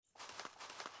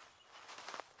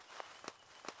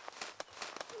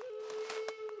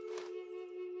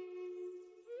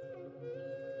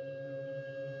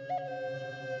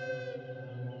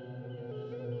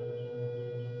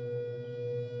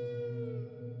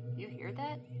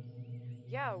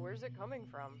Yeah, where's it coming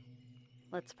from?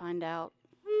 Let's find out.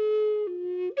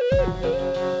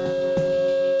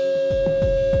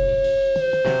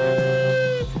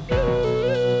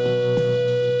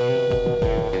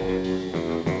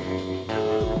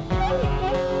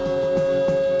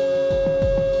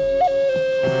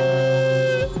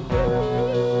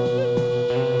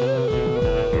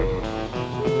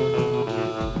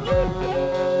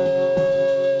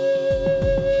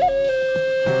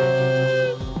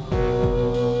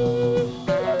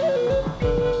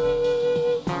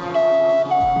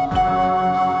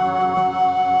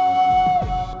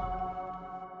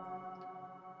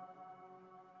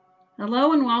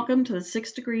 Hello and welcome to the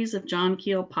 6 Degrees of John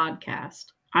Keel podcast.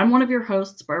 I'm one of your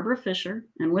hosts, Barbara Fisher,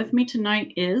 and with me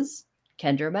tonight is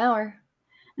Kendra Bauer.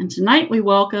 And tonight we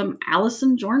welcome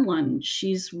Allison Jornlund.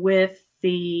 She's with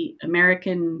the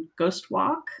American Ghost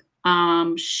Walk.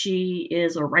 She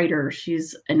is a writer.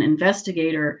 She's an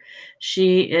investigator.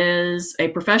 She is a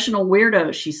professional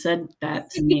weirdo. She said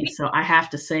that to me, so I have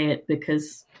to say it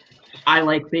because I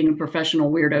like being a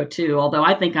professional weirdo too, although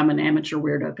I think I'm an amateur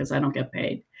weirdo because I don't get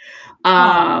paid.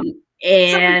 And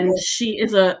she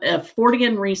is a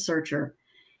Fortean researcher,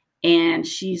 and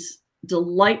she's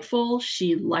delightful.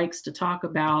 She likes to talk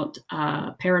about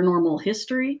paranormal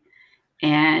history,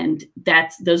 and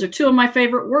those are two of my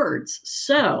favorite words.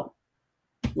 So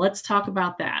let's talk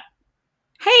about that.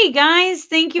 Hey guys,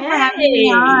 thank you for having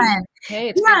me on. Hey,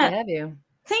 it's good to have you.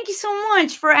 Thank you so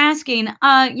much for asking.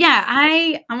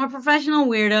 I'm a professional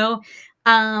weirdo.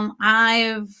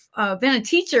 I've been a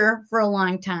teacher for a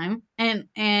long time, and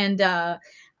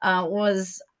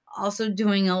was also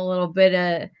doing a little bit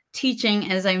of teaching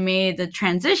as I made the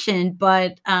transition.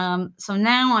 But so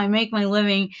now I make my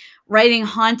living writing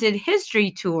haunted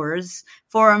history tours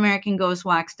for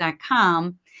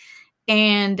AmericanGhostWalks.com.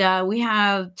 And we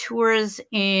have tours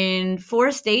in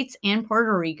 4 states and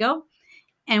Puerto Rico.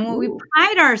 And what we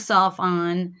pride ourselves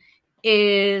on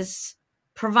is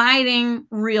providing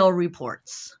real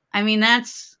reports. I mean,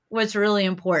 that's what's really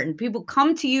important. People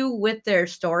come to you with their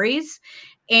stories,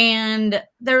 and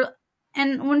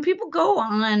when people go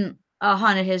on a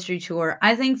haunted history tour,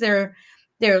 I think they're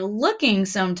looking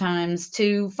sometimes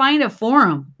to find a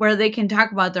forum where they can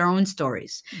talk about their own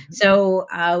stories. Mm-hmm.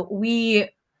 So we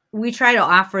try to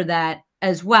offer that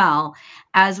as well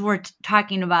as we're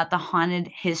talking about the haunted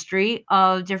history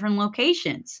of different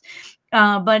locations.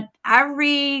 But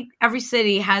every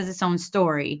city has its own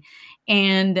story.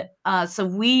 And so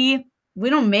we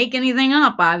don't make anything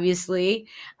up, obviously.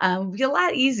 It'd be a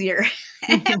lot easier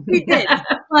if we did.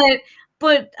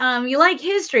 But you like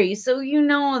history, so you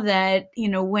know that,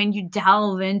 when you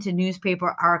delve into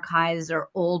newspaper archives or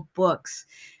old books,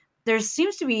 there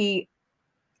seems to be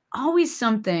always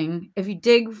something, if you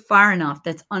dig far enough,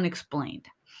 that's unexplained.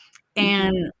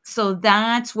 And so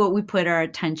that's what we put our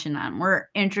attention on. We're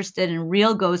interested in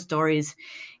real ghost stories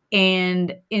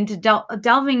and into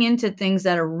delving into things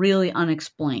that are really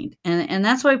unexplained. And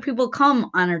that's why people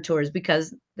come on our tours,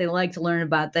 because they like to learn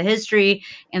about the history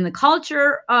and the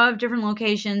culture of different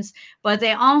locations, but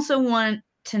they also want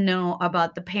to know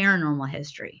about the paranormal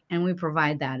history, and we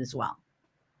provide that as well.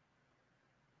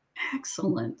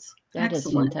 Excellent. That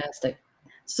is fantastic.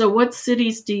 So what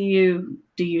cities do you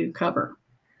cover?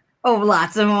 Oh,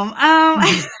 lots of them.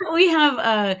 We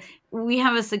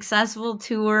have a successful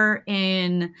tour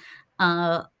in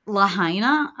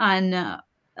Lahaina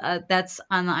that's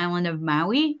on the island of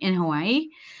Maui in Hawaii.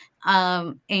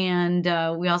 And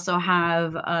we also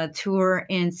have a tour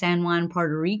in San Juan,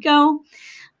 Puerto Rico.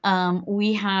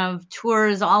 We have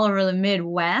tours all over the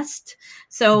Midwest.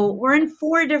 So we're in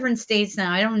 4 different states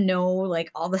now. I don't know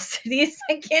all the cities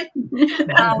again.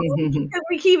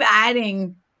 We keep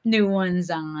adding new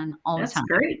ones on all the time.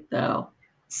 That's great, though.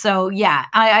 So yeah,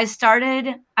 I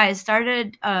started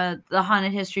the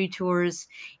haunted history tours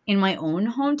in my own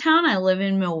hometown. I live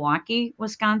in Milwaukee,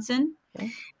 Wisconsin.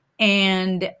 Okay.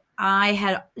 And I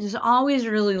had just always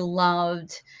really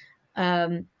loved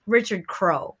Richard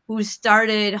Crow, who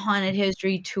started haunted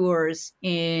history tours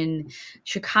in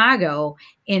Chicago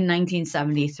in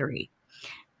 1973.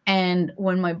 And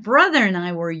when my brother and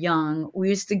I were young, we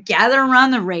used to gather around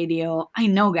the radio. I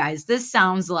know, guys, this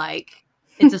sounds like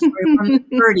it's a story from the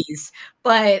 30s,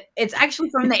 but it's actually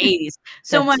from the 80s.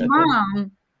 So my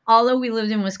mom, although we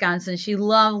lived in Wisconsin, she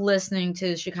loved listening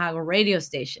to Chicago radio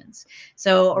stations.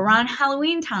 So around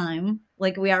Halloween time,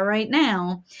 like we are right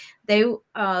now,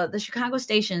 the Chicago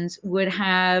stations would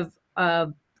have a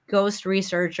ghost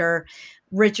researcher,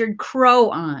 Richard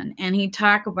Crow, on, and he'd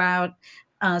talk about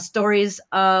stories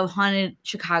of haunted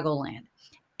Chicagoland.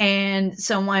 And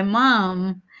so my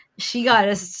mom,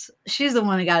 she's the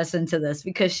one who got us into this,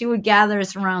 because she would gather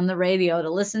us around the radio to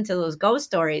listen to those ghost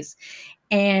stories.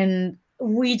 And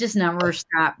we just never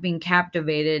stopped being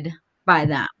captivated by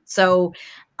them. So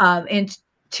in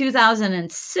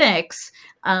 2006,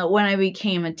 when I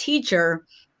became a teacher,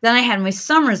 then I had my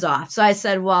summers off. So I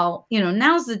said, well,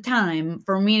 now's the time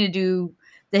for me to do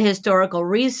the historical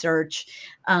research,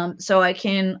 so I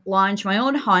can launch my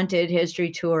own haunted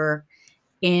history tour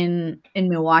in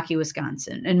Milwaukee,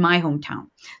 Wisconsin, in my hometown.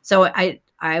 So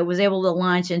I was able to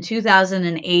launch in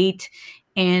 2008.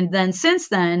 And then since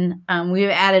then, we've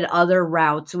added other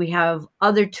routes. We have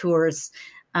other tours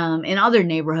in other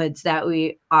neighborhoods that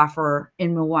we offer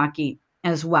in Milwaukee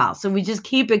as well. So we just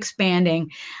keep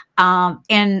expanding.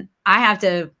 And I have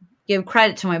to give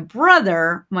credit to my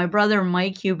brother, Mike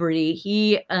Huberty.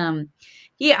 He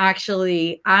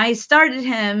actually, I started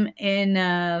him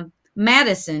in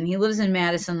Madison. He lives in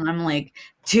Madison. And I'm like,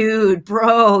 dude,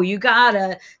 bro, you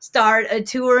gotta start a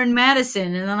tour in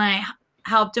Madison. And then I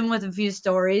helped him with a few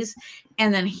stories,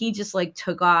 and then he just like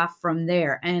took off from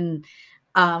there. And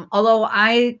although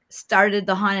I started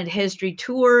the haunted history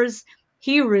tours,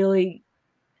 he really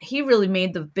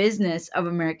made the business of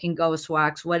American Ghost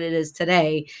Walks what it is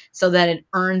today, so that it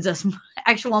earns us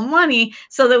actual money,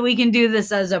 so that we can do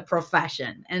this as a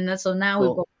profession. And so now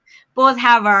cool. We both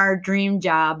have our dream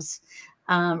jobs,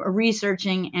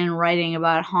 researching and writing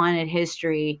about haunted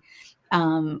history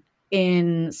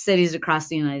in cities across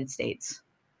the United States.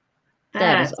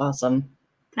 That is awesome.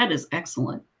 That is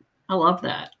excellent. I love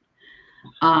that.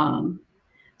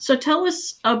 So tell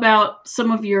us about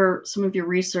some of your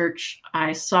research.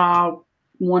 I saw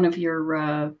one of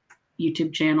your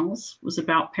YouTube channels was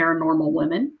about paranormal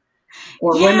women,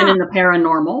 or women in the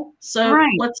paranormal. So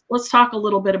let's talk a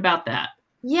little bit about that.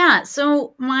 Yeah.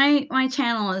 So my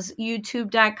channel is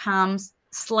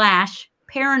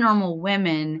youtube.com/paranormal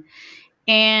women.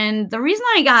 And the reason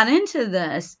I got into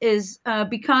this is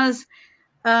because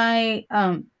I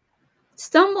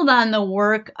stumbled on the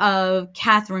work of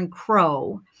Catherine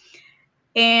Crowe.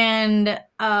 And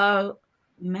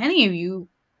many of you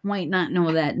might not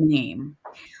know that name,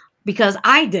 because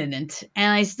I didn't.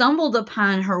 And I stumbled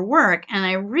upon her work, and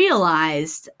I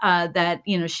realized that,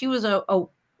 she was a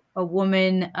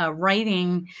woman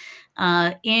writing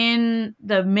in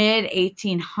the mid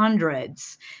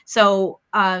 1800s. So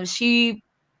she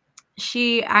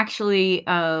actually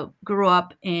grew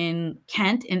up in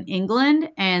Kent in England,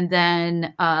 and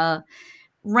then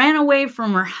ran away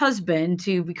from her husband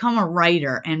to become a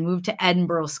writer and moved to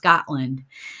Edinburgh, Scotland,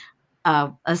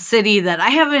 a city that I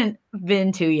haven't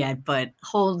been to yet, but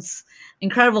holds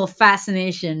incredible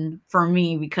fascination for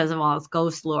me because of all its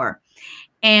ghost lore.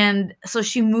 And so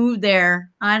she moved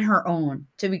there on her own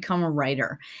to become a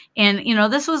writer. And,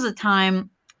 this was a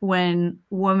time when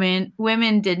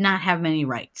women did not have many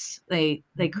rights. They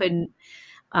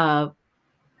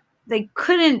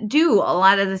couldn't do a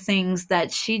lot of the things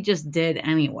that she just did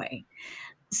anyway.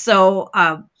 So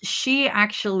she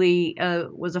actually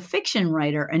was a fiction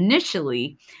writer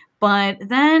initially, but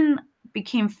then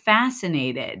became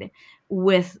fascinated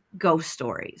with ghost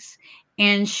stories.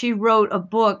 And she wrote a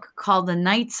book called The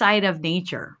Night Side of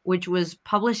Nature, which was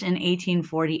published in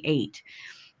 1848.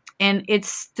 And it's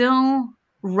still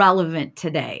relevant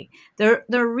today. The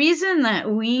reason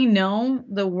that we know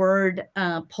the word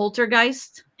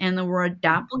poltergeist and the word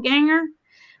doppelganger,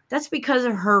 that's because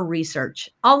of her research.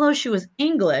 Although she was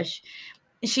English,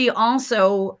 she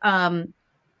also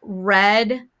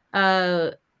read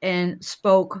and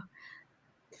spoke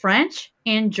French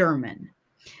and German.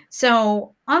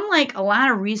 So unlike a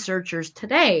lot of researchers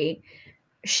today,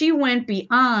 she went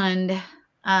beyond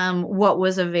what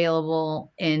was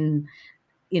available in,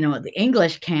 the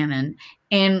English canon,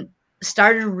 and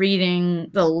started reading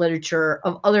the literature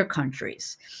of other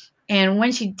countries. And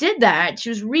when she did that, she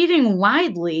was reading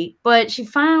widely, but she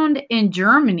found in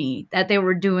Germany that they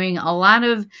were doing a lot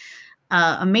of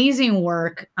amazing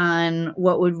work on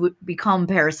what would become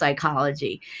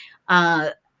parapsychology.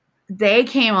 They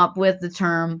came up with the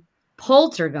term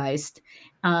poltergeist,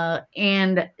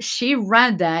 and she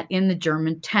read that in the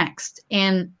German text.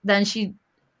 And then she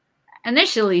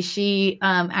actually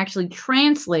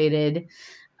translated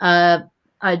a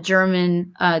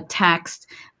German text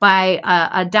by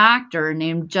a doctor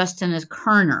named Justinus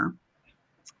Kerner.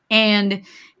 And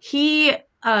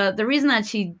the reason that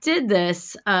she did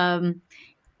this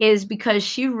is because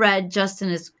she read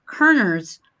Justinus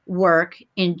Kerner's work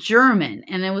in German,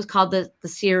 and it was called the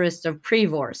Seerest of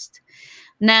Prevorst.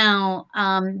 Now,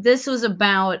 this was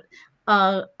about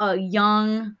a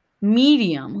young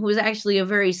medium who was actually a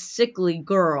very sickly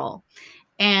girl.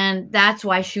 And that's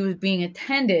why she was being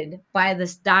attended by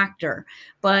this doctor.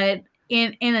 But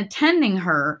in attending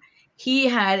her, he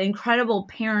had incredible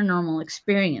paranormal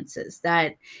experiences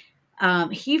that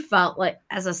he felt like,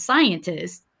 as a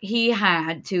scientist, he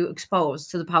had to expose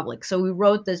to the public. So we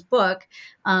wrote this book,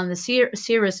 the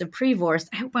Seeress of Prevorst.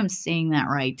 I hope I'm saying that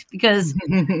right, because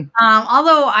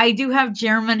although I do have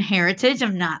German heritage,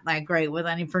 I'm not that great with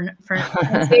any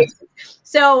pronunciation.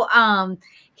 So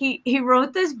he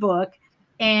wrote this book,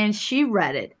 and she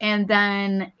read it. And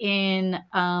then in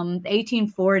the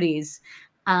 1840s,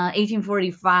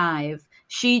 1845,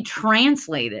 she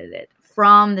translated it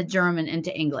from the German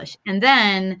into English. And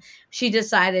then she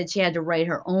decided she had to write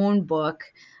her own book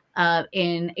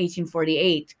in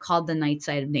 1848 called The Night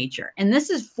Side of Nature. And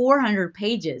this is 400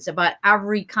 pages about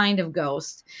every kind of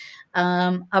ghost,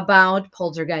 about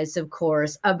poltergeists, of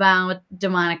course, about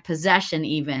demonic possession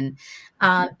even,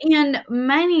 and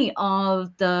many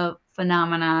of the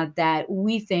phenomena that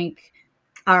we think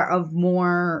are of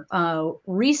more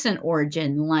recent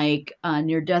origin, like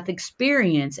near-death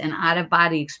experience and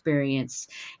out-of-body experience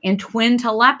and twin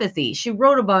telepathy. She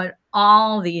wrote about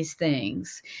all these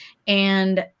things,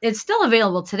 and it's still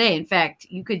available today. In fact,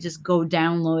 you could just go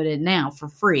download it now for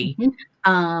free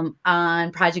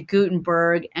on Project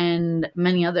Gutenberg and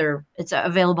many other. It's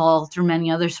available through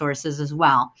many other sources as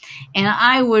well. And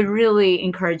I would really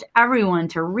encourage everyone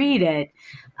to read it,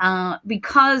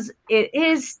 because it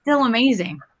is still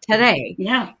amazing today.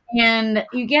 Yeah. And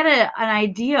you get an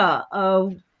idea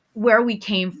of where we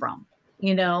came from,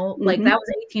 like that was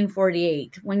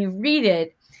 1848. When you read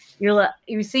it, you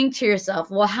think to yourself,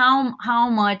 well, how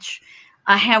much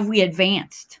have we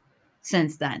advanced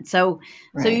since then? So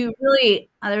you really,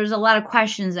 there's a lot of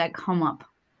questions that come up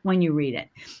when you read it.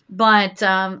 But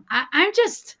I'm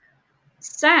just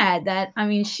sad that,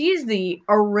 she's the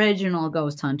original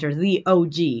ghost hunter, the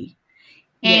OG.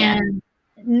 And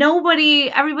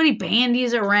everybody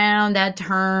bandies around that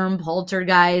term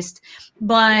poltergeist,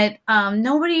 but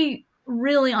nobody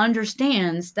really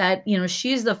understands that,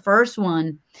 she's the first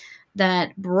one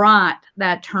that brought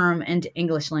that term into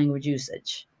English language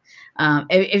usage.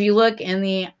 If you look in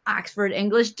the Oxford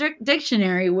English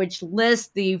Dictionary, which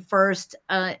lists the first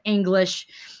English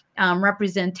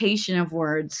representation of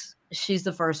words, she's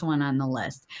the first one on the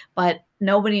list, but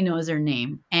nobody knows her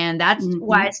name. And that's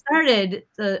why I started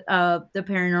the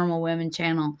Paranormal Women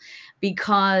channel,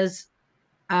 because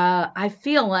I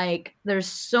feel like there's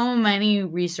so many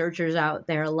researchers out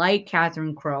there like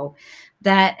Catherine Crowe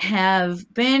that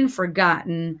have been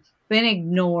forgotten, been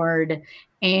ignored,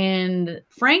 and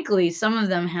frankly, some of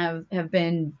them have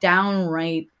been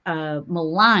downright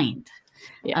maligned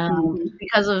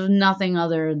because of nothing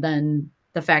other than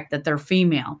the fact that they're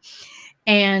female.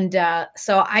 And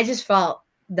so I just felt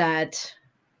that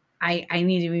I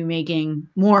need to be making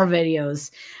more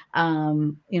videos.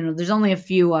 There's only a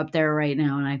few up there right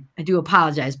now, and I do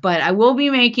apologize, but I will be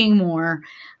making more.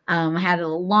 I had to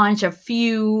launch a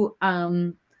few,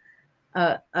 a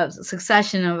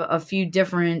succession of a few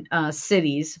different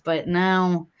cities, but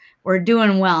now we're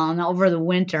doing well. And over the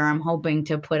winter, I'm hoping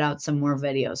to put out some more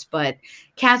videos. But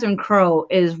Catherine Crowe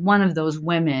is one of those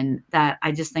women that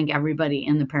I just think everybody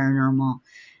in the paranormal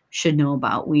should know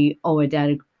about. We owe a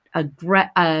debt of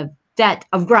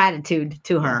gratitude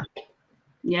to her.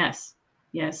 Yes.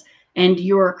 And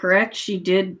you're correct. She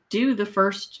did do the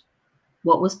first,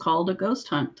 what was called a ghost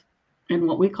hunt, and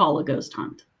what we call a ghost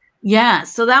hunt. Yeah.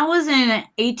 So that was in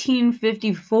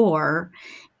 1854.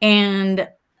 And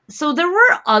so there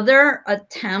were other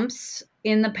attempts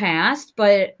in the past,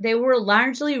 but they were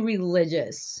largely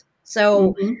religious.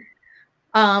 So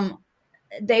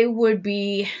they would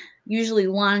be usually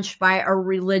launched by a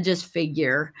religious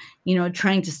figure,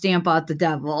 trying to stamp out the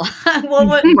devil.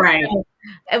 Right.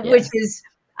 Which is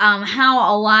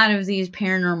how a lot of these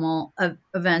paranormal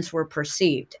events were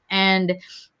perceived. And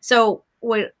so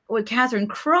what Catherine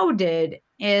Crowe did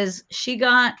is she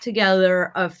got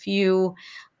together a few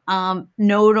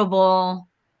notable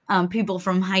people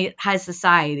from high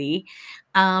society,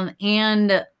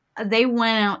 and they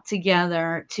went out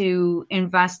together to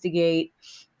investigate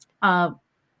a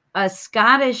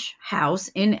Scottish house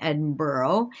in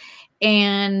Edinburgh.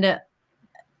 And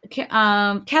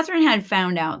Catherine had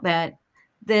found out that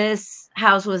this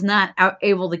house was not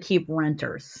able to keep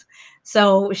renters.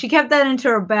 So she kept that into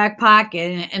her back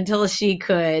pocket until she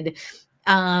could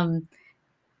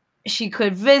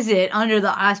visit under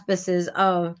the auspices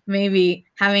of maybe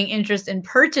having interest in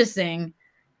purchasing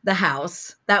the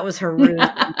house. That was her route.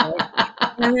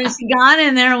 And then she got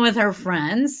in there with her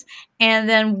friends. And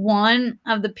then one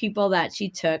of the people that she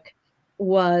took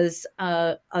was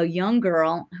a young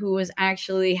girl who was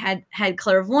actually had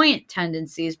clairvoyant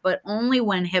tendencies, but only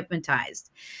when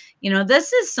hypnotized.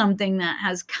 This is something that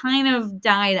has kind of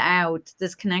died out,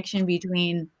 this connection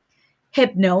between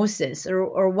hypnosis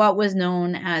or what was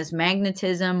known as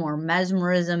magnetism or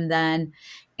mesmerism then,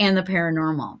 and the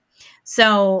paranormal.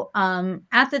 So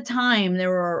at the time,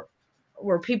 there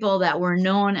were people that were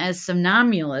known as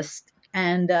somnambulists,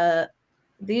 and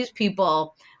these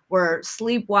people were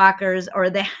sleepwalkers, or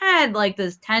they had like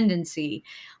this tendency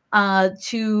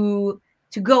to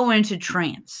go into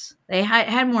trance. They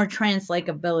had more trance-like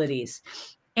abilities.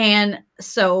 And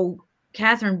so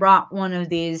Catherine brought one of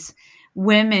these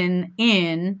women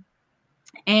in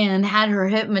and had her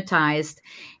hypnotized.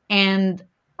 And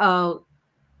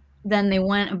then they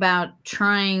went about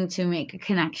trying to make a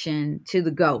connection to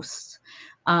the ghosts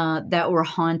that were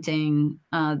haunting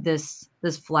this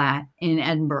flat in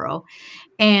Edinburgh.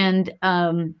 And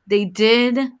they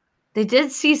did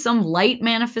see some light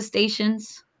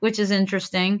manifestations, which is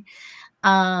interesting.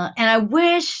 And I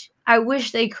wish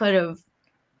they could have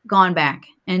gone back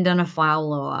and done a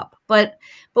follow-up. But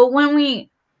when we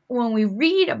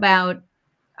read about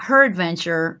her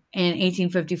adventure in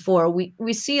 1854,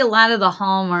 we see a lot of the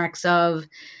hallmarks of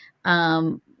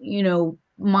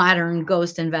modern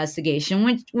ghost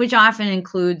investigation, which often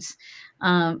includes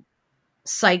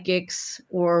psychics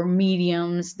or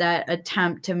mediums that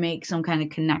attempt to make some kind of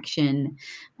connection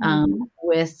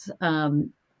with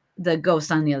the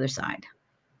ghost on the other side.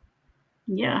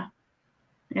 Yeah.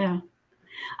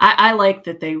 I like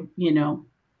that they,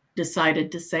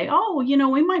 decided to say, oh,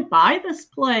 we might buy this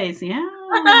place. Yeah,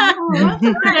 that's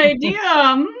a good idea.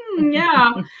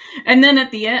 Yeah. And then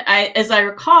at the end, as I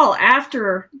recall,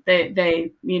 after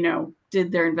they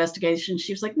did their investigation,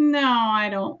 she was like, no, I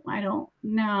don't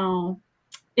know.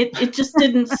 It just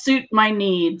didn't suit my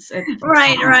needs.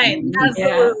 Right.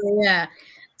 Absolutely. Yeah.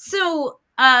 So,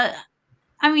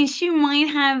 she might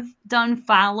have done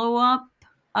follow-up,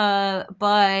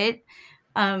 but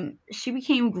she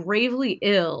became gravely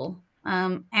ill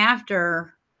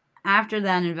after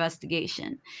that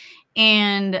investigation.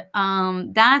 And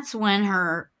that's when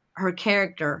her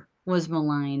character was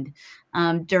maligned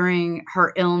during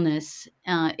her illness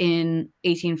in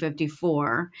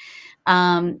 1854.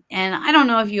 And I don't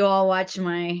know if you all watched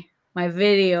my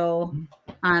video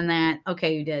on that.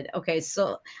 Okay, you did. Okay,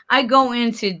 so I go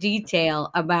into detail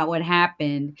about what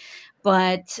happened,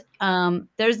 but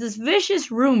there's this vicious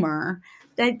rumor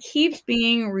that keeps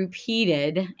being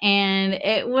repeated, and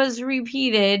it was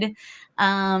repeated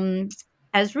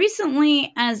as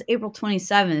recently as April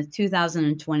 27th,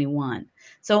 2021.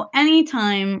 So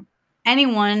anytime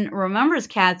anyone remembers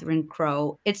Catherine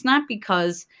Crowe, it's not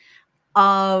because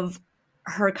of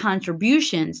her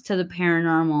contributions to the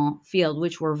paranormal field,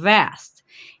 which were vast.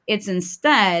 It's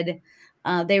instead,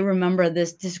 they remember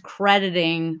this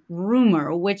discrediting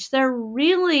rumor, which they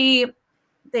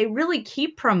really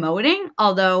keep promoting,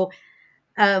 although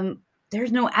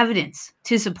there's no evidence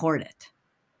to support it.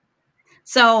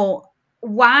 So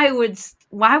why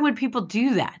would people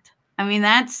do that? I mean,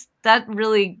 that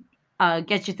really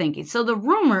gets you thinking. So the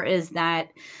rumor is that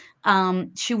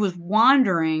she was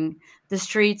wandering the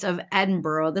streets of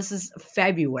Edinburgh. This is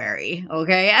February,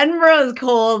 okay? Edinburgh is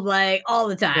cold like all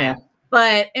the time. Yeah.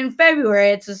 But in February,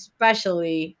 it's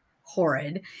especially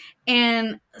horrid.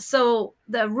 And so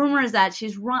the rumor is that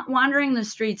she's wandering the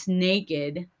streets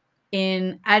naked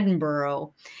in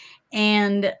Edinburgh.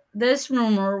 And this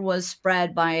rumor was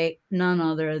spread by none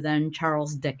other than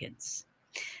Charles Dickens.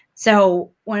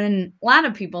 So when a lot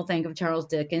of people think of Charles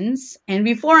Dickens, and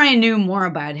before I knew more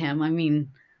about him, I mean,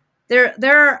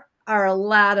 there are a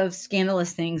lot of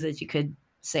scandalous things that you could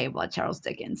say about Charles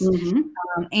Dickens,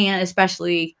 and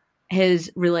especially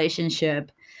his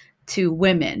relationship to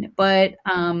women. But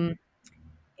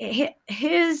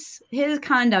his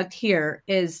conduct here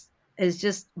is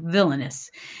just villainous.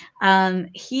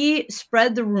 He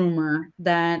spread the rumor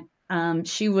that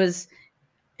she was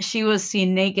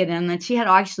seen naked and that she had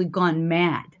actually gone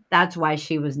mad. That's why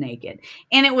she was naked.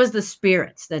 And it was the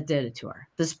spirits that did it to her.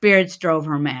 The spirits drove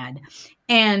her mad.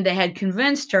 And they had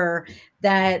convinced her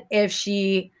that if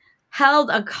she held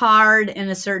a card in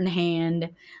a certain hand,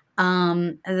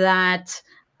 that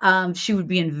she would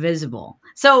be invisible.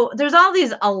 So there's all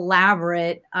these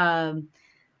elaborate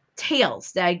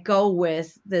tales that go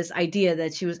with this idea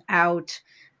that she was out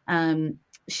in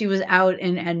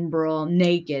Edinburgh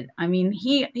naked. I mean,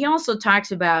 he also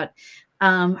talks about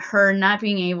her not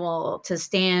being able to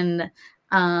stand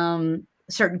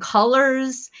certain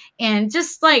colors, and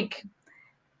just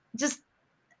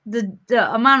the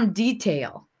amount of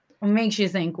detail makes you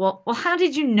think, well, how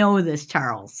did you know this,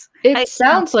 Charles? It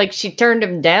sounds like she turned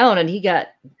him down and he got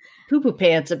poo-poo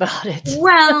pants about it.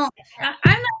 Well, I'm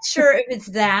not sure if it's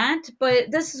that,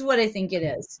 but this is what I think it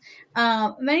is.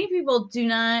 Many people do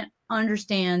not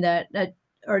understand that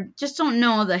or just don't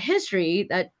know the history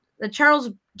that Charles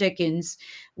Dickens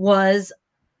was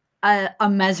a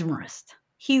mesmerist.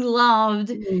 He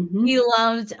loved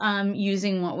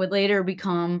using what would later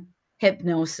become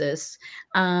hypnosis,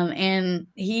 and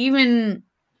he even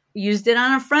used it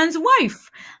on a friend's wife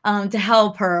to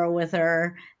help her with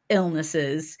her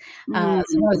illnesses,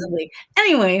 supposedly.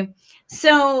 Anyway,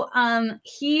 so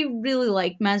he really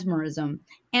liked mesmerism,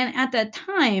 and at that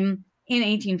time in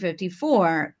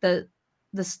 1854, the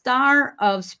star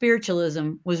of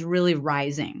spiritualism was really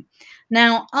rising.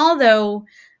 Now, although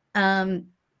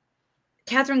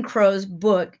Catherine Crowe's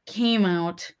book came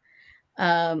out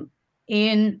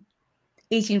in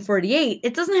 1848,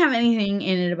 it doesn't have anything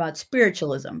in it about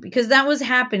spiritualism because that was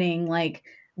happening like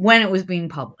when it was being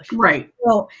published. Right.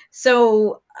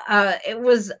 So it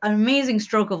was an amazing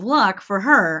stroke of luck for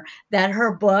her that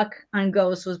her book on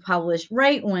ghosts was published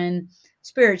right when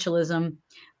spiritualism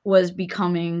was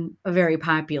becoming very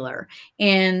popular.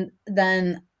 And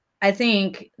then I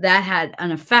think that had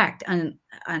an effect on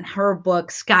her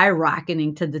book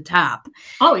skyrocketing to the top.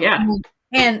 Oh, yeah.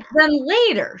 And then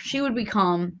later she would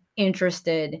become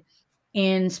interested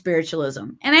in spiritualism.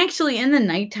 And actually in the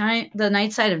Night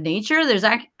Side of Nature, there's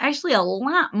actually a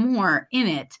lot more in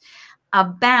it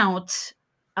about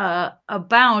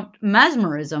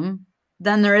mesmerism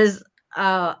than there is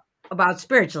about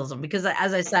spiritualism, because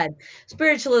as I said,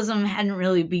 spiritualism hadn't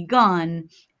really begun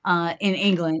in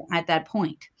England at that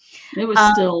point. It was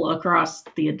still across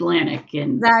the Atlantic,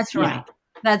 and that's right.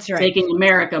 That's right. Taking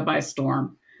America by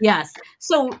storm. Yes.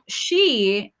 So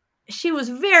she was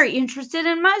very interested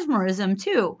in mesmerism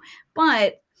too,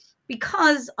 but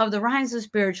because of the rise of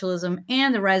spiritualism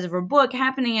and the rise of her book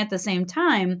happening at the same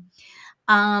time,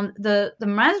 the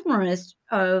mesmerists,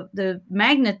 the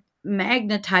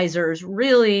magnetizers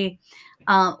really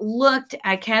looked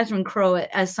at Catherine Crowe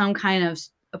as some kind of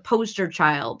a poster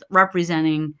child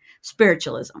representing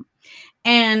spiritualism.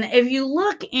 And if you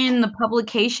look in the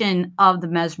publication of the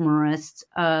mesmerists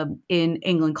in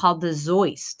England called the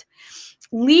Zoist,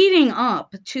 leading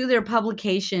up to their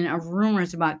publication of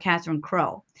rumors about Catherine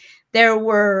Crowe, there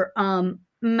were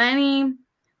many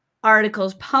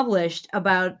articles published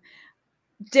about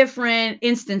different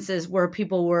instances where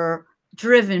people were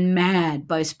driven mad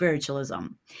by spiritualism.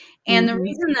 And the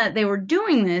reason that they were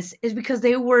doing this is because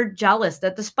they were jealous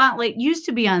that the spotlight used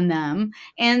to be on them,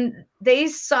 and they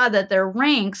saw that their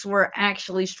ranks were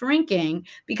actually shrinking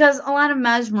because a lot of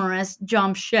mesmerists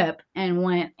jumped ship and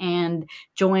went and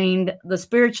joined the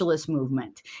spiritualist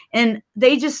movement. And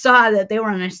they just saw that they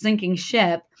were on a sinking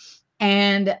ship,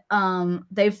 and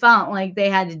they felt like they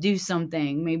had to do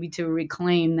something maybe to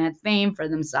reclaim that fame for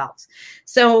themselves.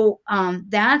 So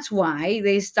that's why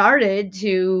they started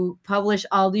to publish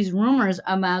all these rumors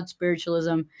about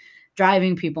spiritualism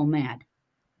driving people mad.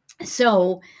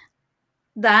 So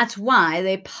that's why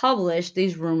they published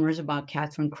these rumors about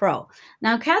Catherine Crowe.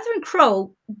 Now, Catherine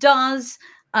Crowe does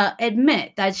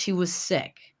admit that she was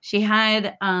sick. She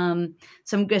had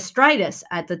some gastritis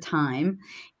at the time,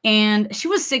 and she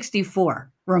was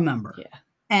 64, remember? Yeah.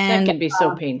 And that can be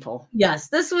so painful. Yes,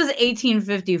 this was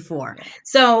 1854. Yeah.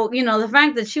 So, the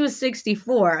fact that she was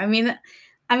 64, I mean,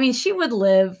 she would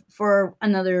live for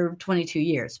another 22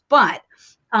 years. But,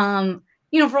 for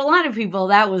a lot of people,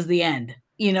 that was the end,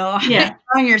 yeah.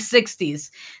 on your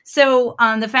 60s. So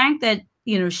the fact that,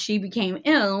 she became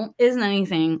ill isn't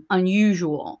anything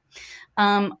unusual.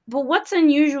 But what's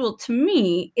unusual to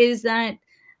me is that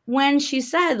when she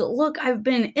said, look, I've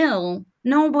been ill,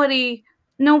 nobody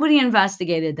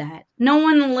investigated that. No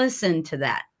one listened to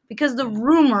that because the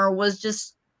rumor was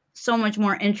just so much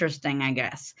more interesting, I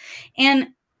guess.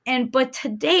 But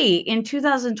today in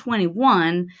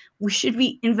 2021, we should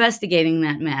be investigating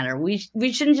that matter. We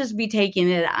shouldn't just be taking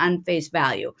it on face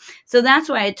value. So that's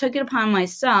why I took it upon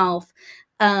myself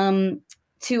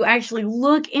to actually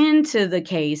look into the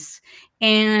case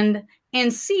and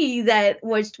see that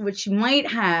what she might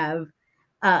have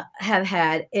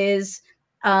had is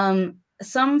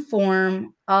some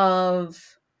form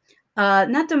of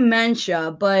not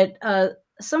dementia, but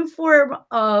some form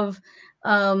of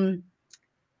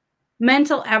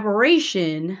mental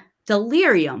aberration,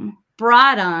 delirium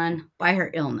brought on by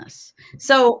her illness.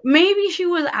 So maybe she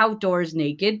was outdoors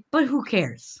naked, but who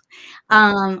cares?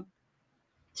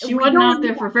 She wasn't out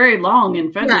there for very long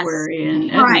in February in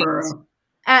Edinburgh.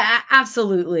 Right.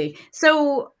 Absolutely.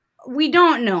 So we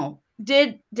don't know.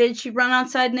 did she run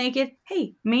outside naked?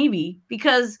 Hey, maybe,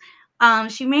 because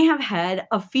she may have had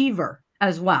a fever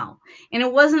as well. And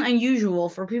it wasn't unusual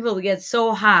for people to get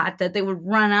so hot that they would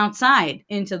run outside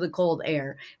into the cold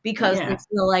air because they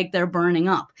feel like they're burning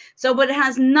up. So, but it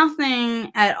has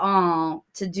nothing at all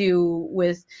to do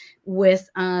with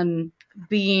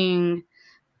being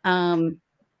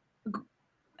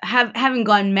having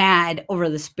gone mad over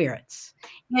the spirits.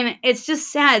 And it's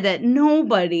just sad that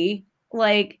nobody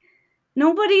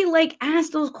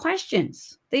asked those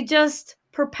questions. They just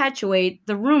perpetuate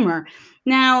the rumor.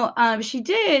 Now, she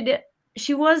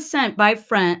was sent by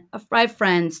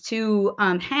friends to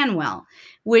Hanwell,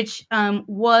 which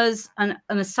was an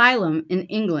asylum in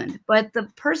England. But the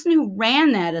person who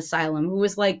ran that asylum, who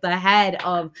was like the head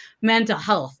of mental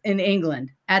health in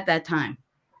England at that time,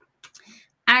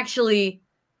 actually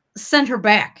sent her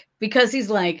back because he's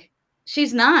like,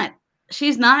 she's not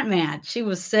mad. She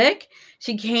was sick.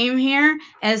 She came here.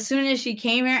 As soon as she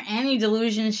came here, any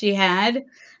delusions she had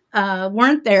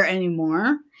weren't there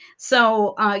anymore.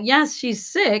 So yes, she's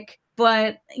sick,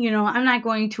 but I'm not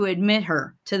going to admit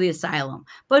her to the asylum.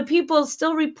 But people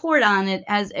still report on it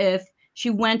as if she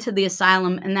went to the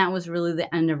asylum and that was really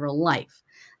the end of her life.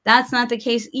 That's not the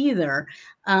case either.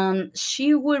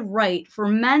 She would write for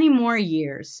many more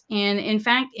years, and in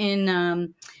fact,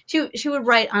 she would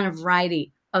write on a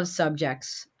variety of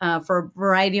subjects for a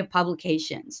variety of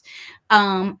publications.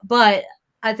 But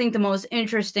I think the most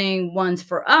interesting ones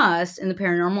for us in the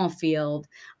paranormal field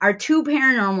are two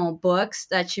paranormal books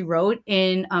that she wrote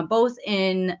in both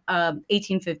in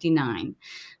 1859.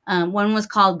 One was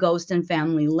called Ghost and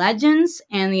Family Legends,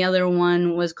 and the other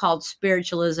one was called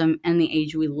Spiritualism and the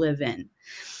Age We Live In.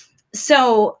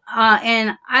 So,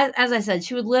 as I said,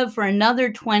 she would live for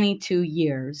another 22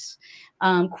 years,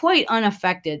 quite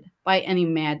unaffected by any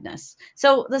madness.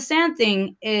 So the sad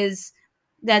thing is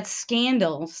that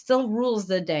scandal still rules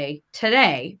the day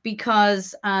today,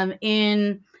 because on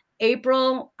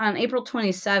April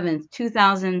 27th,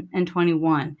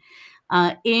 2021,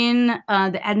 in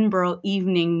the Edinburgh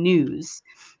Evening News,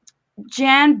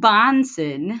 Jan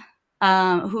Bonson,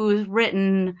 who's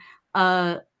written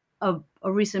a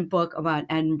recent book about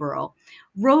Edinburgh,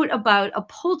 wrote about a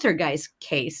poltergeist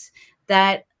case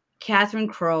that Catherine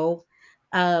Crowe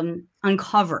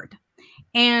uncovered.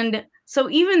 And so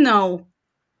even though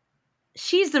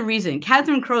she's the reason,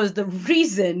 Catherine Crowe is the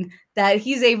reason that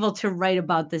he's able to write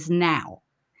about this now.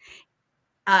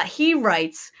 He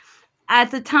writes, at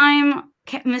the time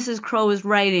Mrs. Crowe was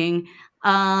writing,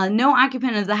 no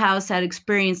occupant of the house had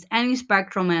experienced any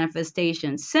spectral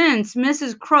manifestations. Since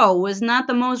Mrs. Crowe was not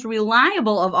the most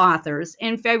reliable of authors,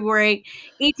 in February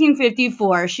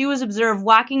 1854, she was observed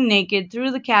walking naked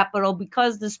through the Capitol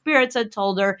because the spirits had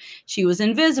told her she was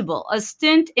invisible. A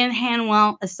stint in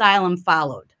Hanwell Asylum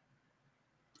followed.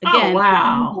 Again, oh,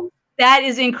 wow. That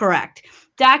is incorrect.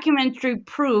 Documentary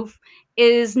proof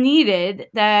is needed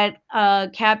that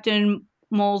Captain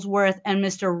Molesworth and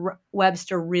Mr.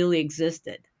 Webster really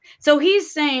existed. So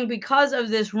he's saying because of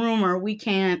this rumor, we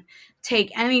can't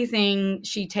take anything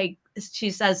she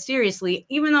says seriously,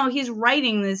 even though he's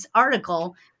writing this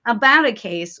article about a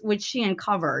case which she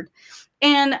uncovered.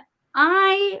 And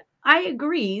I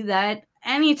agree that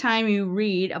anytime you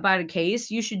read about a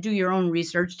case, you should do your own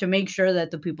research to make sure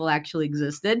that the people actually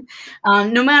existed,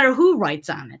 no matter who writes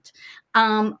on it.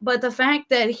 But the fact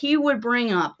that he would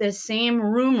bring up this same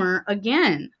rumor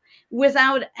again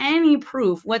without any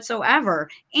proof whatsoever,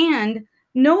 and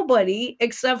nobody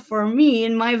except for me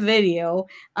in my video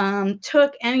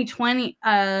took any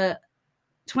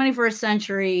 21st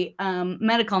century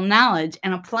medical knowledge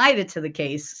and applied it to the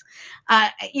case.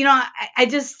 I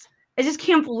just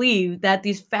can't believe that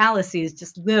these fallacies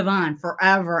just live on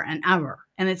forever and ever,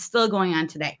 and it's still going on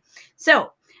today.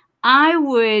 So I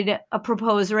would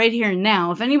propose right here and now,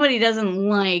 if anybody doesn't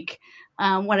like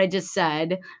what I just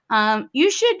said, you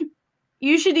should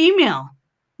email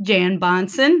Jan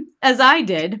Bonson, as I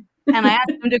did, and I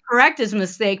asked him to correct his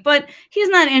mistake, but he's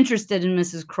not interested in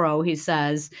Mrs. Crowe, he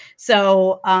says,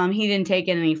 so he didn't take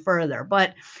it any further.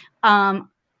 But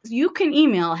you can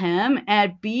email him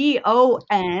at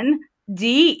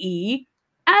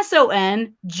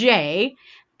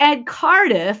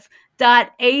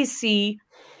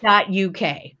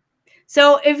bondesonj@cardiff.ac.uk.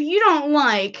 So if you don't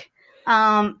like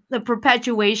the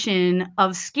perpetuation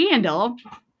of scandal,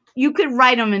 you could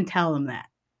write him and tell him that.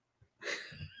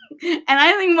 And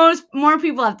I think more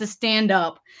people have to stand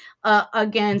up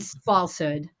against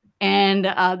falsehood. And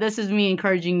this is me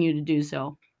encouraging you to do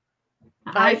so.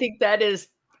 I think that is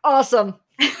awesome.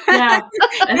 Yeah,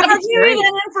 and I'll that's give you great.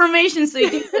 that information so you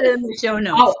can put it in the show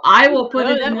notes. Oh, I will put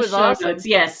Oh, it that in the was show awesome. notes.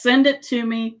 Yes, send it to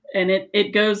me, and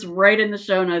it goes right in the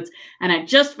show notes. And I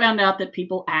just found out that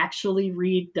people actually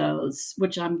read those,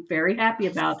 which I'm very happy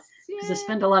about because I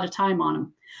spend a lot of time on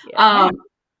them. Yeah.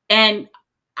 And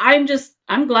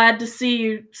I'm glad to see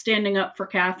you standing up for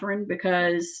Catherine,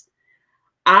 because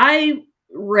I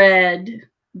read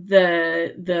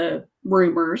the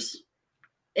rumors,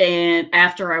 and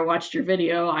after I watched your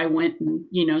video, I went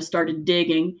and started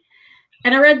digging,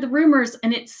 and I read the rumors,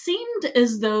 and it seemed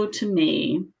as though to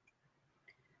me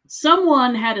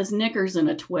someone had his knickers in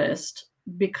a twist,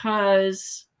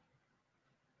 because,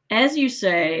 as you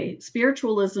say,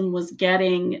 spiritualism was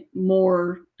getting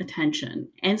more attention,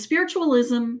 and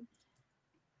spiritualism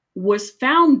was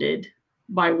founded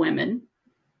by women.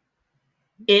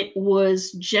 It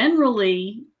was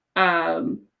generally,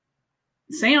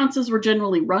 seances were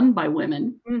generally run by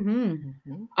women.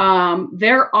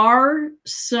 There are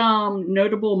some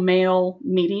notable male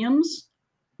mediums,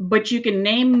 but you can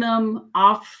name them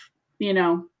off,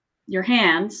 your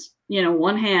hands,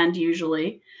 one hand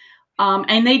usually.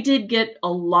 And they did get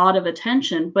a lot of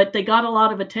attention, but they got a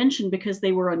lot of attention because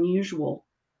they were unusual.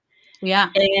 Yeah.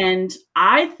 And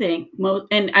I think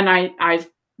I've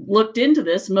looked into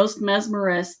this, most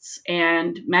mesmerists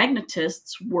and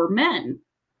magnetists were men.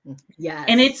 Yes.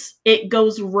 And it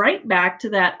goes right back to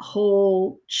that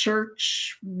whole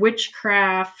church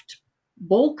witchcraft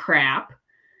bull crap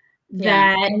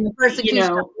that, and the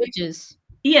persecution of witches.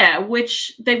 Yeah,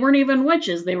 which they weren't even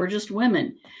witches, they were just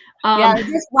women.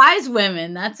 Just wise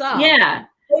women, that's all. Yeah.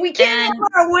 But we can't have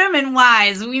our women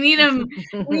wise. We need them.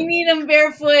 We need them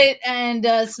barefoot and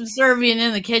subservient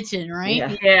in the kitchen,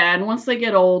 right? Yeah. And once they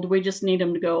get old, we just need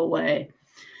them to go away.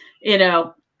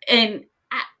 And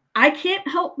I can't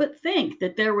help but think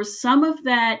that there was some of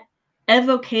that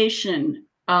evocation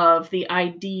of the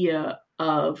idea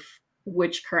of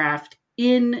witchcraft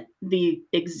in the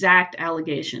exact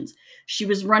allegations. She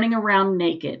was running around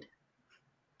naked.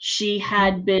 She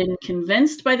had been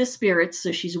convinced by the spirits,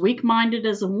 so she's weak-minded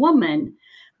as a woman.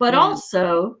 But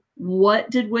also,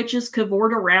 what did witches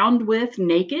cavort around with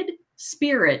naked?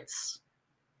 Spirits.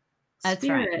 That's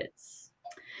right.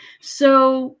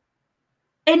 So,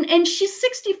 and she's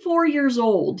 64 years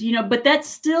old, but that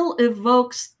still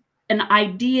evokes an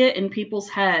idea in people's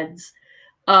heads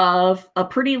of a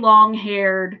pretty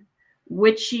long-haired,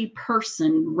 witchy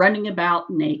person running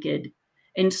about naked.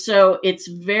 And so it's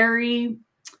very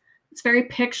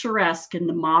picturesque in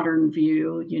the modern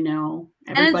view,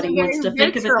 Everybody wants to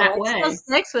think of it that way. It still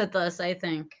sticks with us, I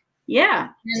think. Yeah.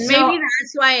 And maybe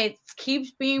that's why it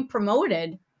keeps being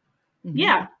promoted.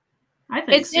 Yeah. I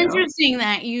think it's interesting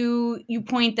that you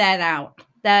point that out,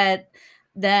 that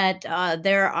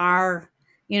there are,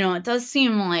 it does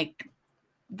seem like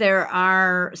there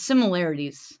are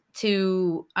similarities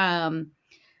to that,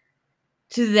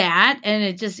 and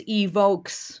it just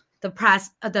evokes the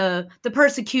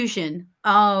persecution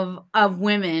of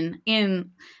women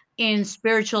in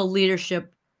spiritual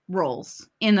leadership roles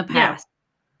in the past.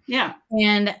 Yeah.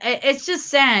 And it's just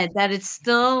sad that it's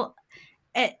still,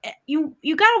 you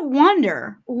got to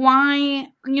wonder why,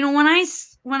 when I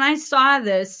saw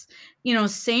this,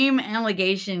 same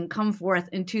allegation come forth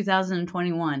in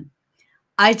 2021,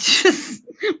 I just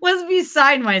was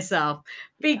beside myself,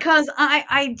 because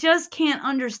I just can't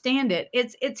understand it.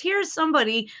 It's here's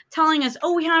somebody telling us,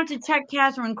 oh, we have to check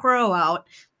Catherine Crowe out.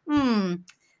 Mr.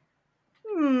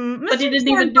 But he didn't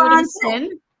even do it himself.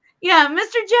 Yeah,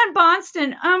 Mr. Jen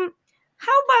Bonston, how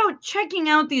about checking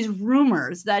out these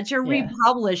rumors that you're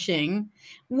republishing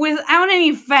without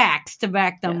any facts to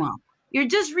back them up? You're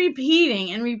just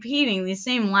repeating and repeating these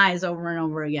same lies over and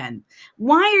over again.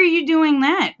 Why are you doing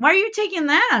that? Why are you taking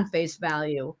that on face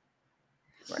value?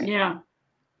 Right. Yeah.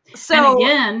 So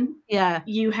and again,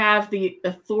 you have the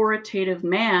authoritative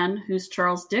man who's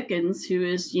Charles Dickens, who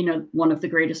is, one of the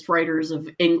greatest writers of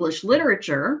English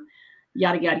literature,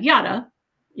 yada, yada, yada,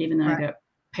 even though I got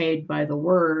paid by the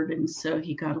word, and so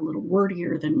he got a little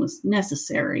wordier than was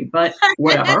necessary, but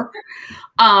whatever.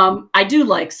 I do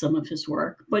like some of his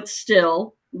work, but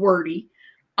still wordy.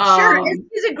 Sure,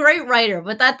 he's a great writer,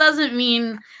 but that doesn't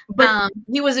mean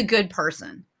he was a good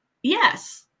person.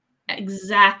 Yes,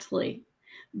 exactly.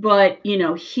 But,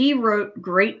 he wrote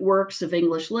great works of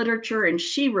English literature, and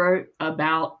she wrote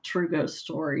about true ghost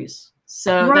stories.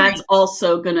 So that's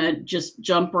also going to just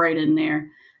jump right in there.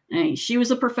 And she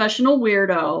was a professional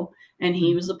weirdo, and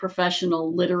he was a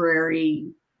professional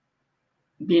literary,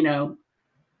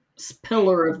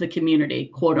 pillar of the community,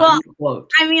 quote Well, unquote.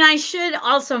 I mean, I should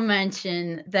also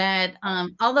mention that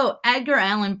although Edgar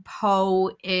Allan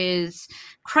Poe is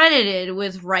credited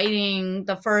with writing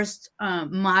the first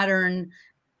modern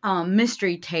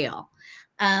mystery tale,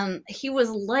 he was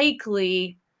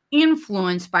likely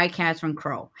influenced by Catherine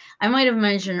Crowe. I might have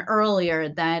mentioned earlier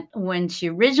that when she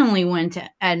originally went to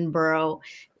Edinburgh,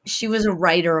 she was a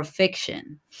writer of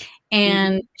fiction,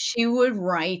 and she would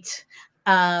write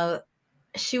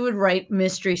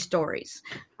mystery stories.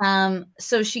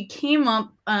 So she came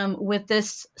up with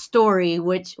this story,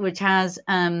 which has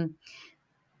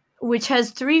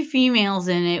three females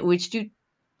in it, which do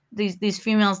these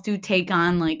females do take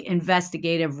on like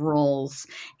investigative roles,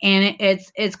 and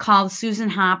it's called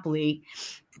Susan Hopley,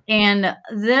 and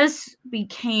this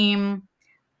became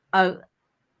an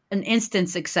instant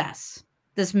success.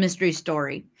 This mystery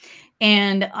story,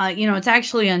 and it's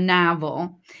actually a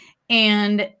novel,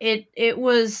 and it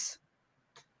was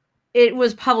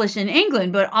published in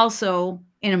England, but also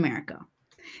in America.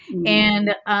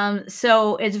 And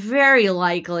so it's very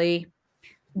likely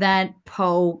that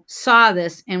Poe saw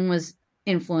this and was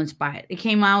influenced by it. It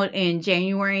came out in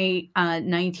January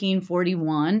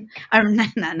 1941. Or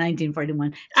not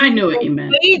 1941. I knew what you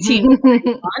meant.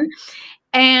 1841.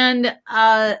 And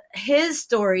his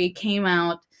story came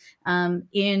out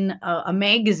in a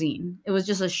magazine. It was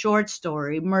just a short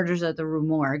story, Murders at the Rue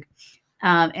Morgue.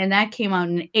 And that came out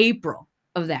in April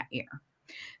of that year.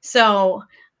 So,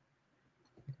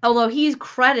 although he's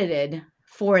credited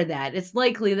for that, it's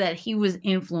likely that he was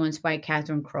influenced by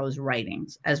Catherine Crowe's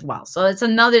writings as well. So it's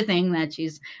another thing that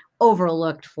she's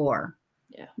overlooked for.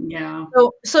 Yeah.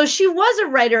 So she was a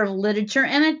writer of literature,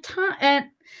 and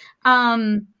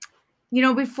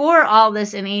before all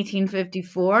this in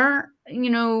 1854,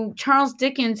 Charles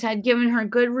Dickens had given her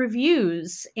good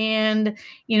reviews, and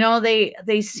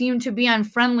they seem to be on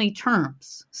friendly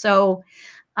terms. So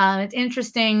it's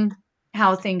interesting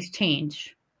how things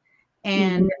change.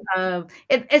 And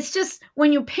it's just,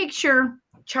 when you picture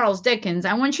Charles Dickens,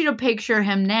 I want you to picture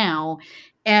him now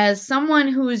as someone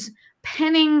who's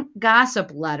penning gossip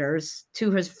letters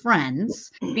to his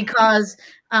friends, because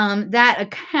that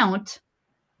account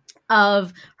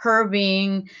of her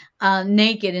being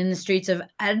naked in the streets of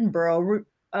Edinburgh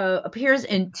appears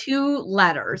in 2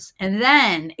 letters, and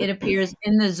then it appears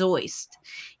in the Zoist,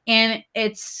 and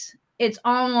it's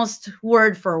almost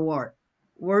word for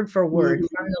word from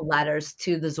the letters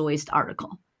to the Zoist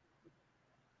article.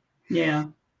 Yeah.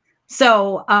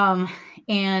 So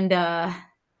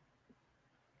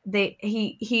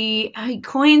he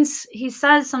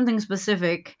says something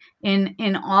specific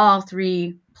in all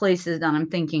 3 places that I'm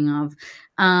thinking of.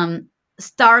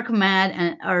 Stark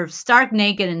mad, or stark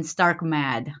naked and stark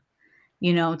mad,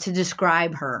 to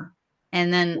describe her.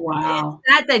 And then wow,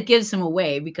 that gives him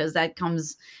away, because that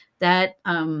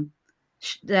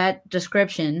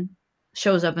description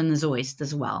shows up in the Zoist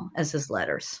as well as his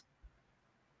letters.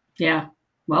 Yeah.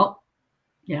 Well,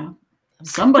 yeah.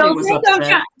 Somebody was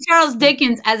upset. Charles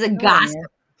Dickens as a gossip.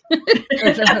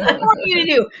 That's what I want you to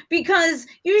do, because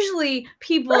usually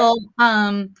people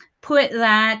put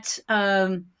that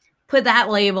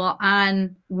label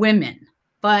on women,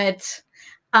 but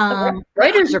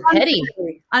writers are petty.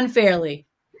 Unfairly.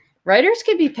 Writers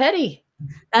can be petty.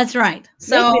 That's right.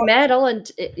 So make me mad, I'll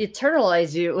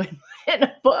eternalize you in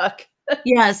a book.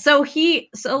 Yeah. So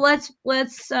let's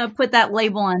put that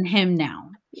label on him now.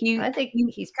 I think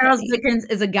he's Charles petty. Dickens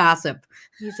is a gossip.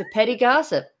 He's a petty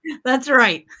gossip. That's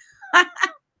right.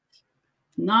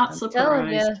 Not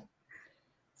surprised.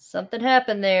 Something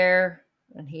happened there,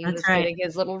 and he That's was right. getting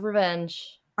his little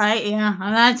revenge. Right? Yeah,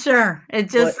 I'm not sure. It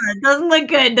just doesn't look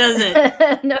good, does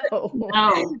it?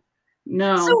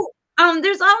 No. So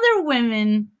there's other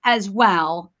women as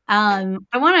well. I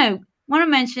want to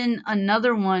mention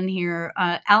another one here.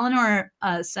 Eleanor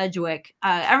Sedgwick.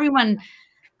 Everyone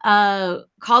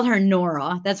called her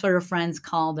Nora. That's what her friends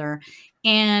called her.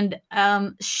 And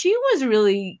she was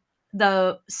really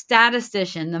the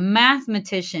statistician, the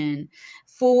mathematician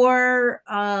for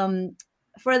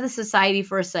the Society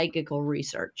for Psychical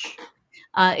Research.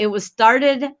 It was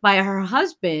started by her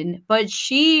husband, but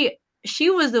she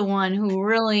was the one who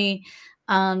really,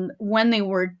 when they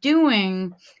were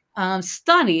doing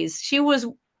studies, she was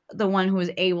the one who was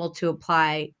able to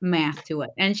apply math to it.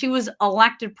 And she was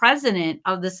elected president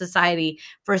of the Society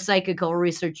for Psychical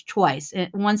Research twice,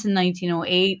 once in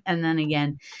 1908 and then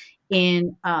again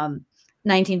in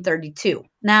 1932.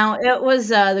 Now, it was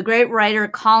the great writer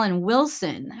Colin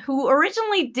Wilson who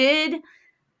originally did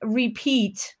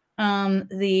repeat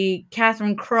the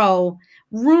Catherine Crowe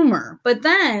rumor, but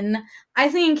then I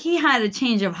think he had a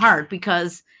change of heart,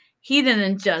 because he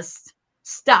didn't just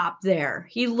stop there.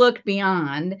 He looked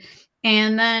beyond.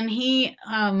 And then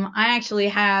I actually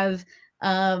have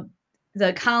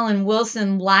the Colin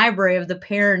Wilson Library of the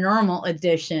Paranormal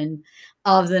edition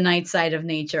of The Night Side of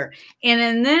Nature. And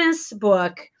in this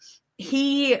book,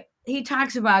 he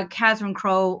talks about Catherine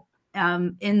Crowe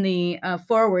in the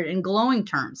foreword in glowing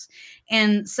terms,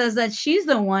 and says that she's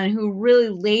the one who really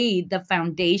laid the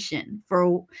foundation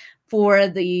for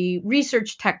the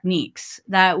research techniques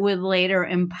that would later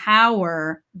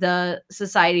empower the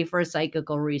Society for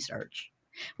Psychical Research,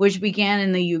 which began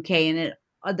in the UK, and it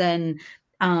then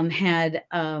had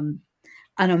an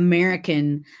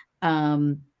American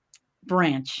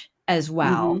branch as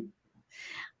well.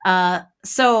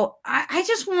 So I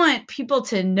just want people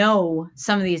to know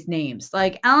some of these names.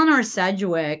 Like Eleanor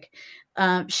Sedgwick,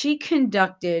 she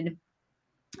conducted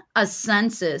a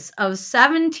census of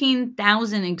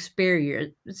 17,000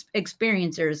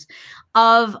 experiencers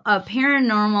of a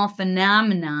paranormal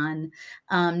phenomenon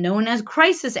known as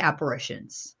crisis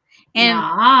apparitions. And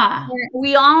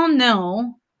we all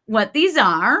know what these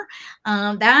are.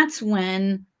 That's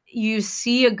when you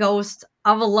see a ghost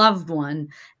of a loved one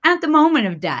at the moment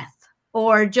of death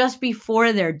or just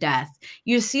before their death.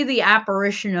 You see the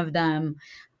apparition of them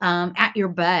at your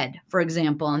bed, for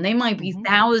example, and they might be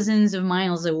thousands of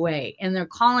miles away, and they're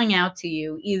calling out to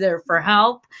you either for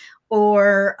help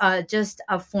or just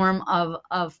a form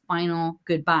of final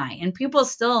goodbye. And people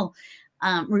still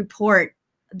report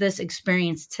this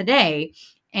experience today.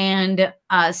 And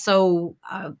so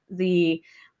the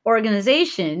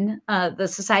organization, the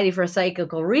Society for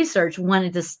Psychical Research,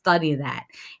 wanted to study that.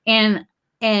 And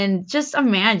just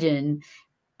imagine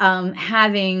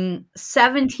having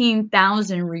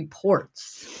 17,000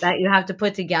 reports that you have to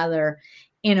put together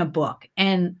in a book.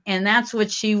 And that's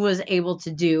what she was able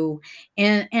to do.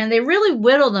 And they really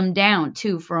whittled them down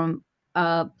too, from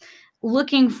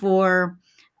looking for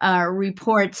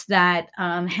reports that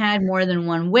had more than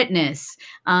one witness,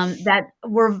 that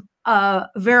were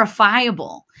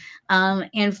verifiable,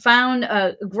 and found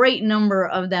a great number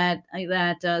of that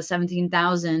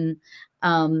 17,000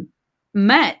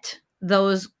 met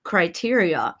those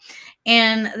criteria.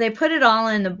 And they put it all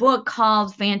in the book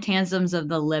called Phantasms of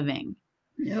the Living.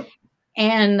 Yep.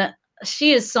 And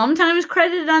she is sometimes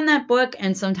credited on that book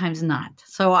and sometimes not.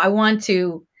 So I want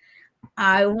to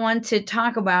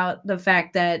talk about the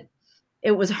fact that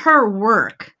it was her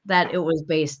work that it was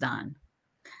based on.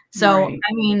 So, right.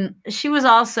 I mean, she was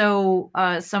also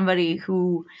somebody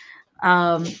who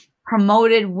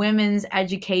promoted women's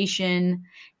education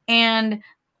and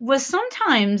was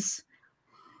sometimes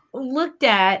looked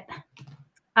at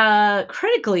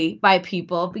critically by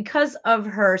people because of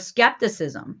her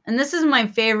skepticism. And this is my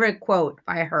favorite quote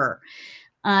by her.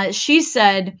 She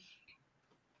said,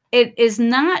 "It is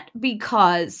not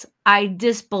because I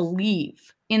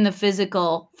disbelieve in the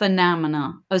physical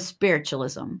phenomena of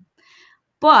spiritualism,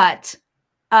 but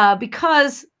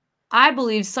because I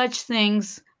believe such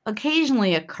things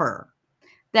occasionally occur,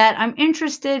 that I'm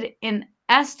interested in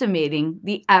estimating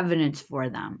the evidence for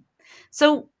them."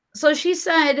 So she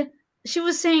said, she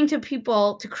was saying to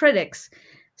people, to critics,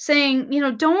 saying,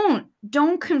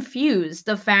 don't confuse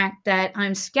the fact that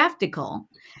I'm skeptical.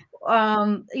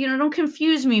 Don't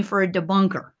confuse me for a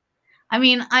debunker. I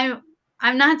mean,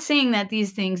 I'm not saying that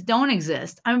these things don't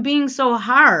exist. I'm being so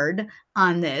hard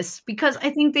on this because I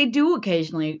think they do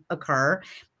occasionally occur,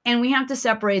 and we have to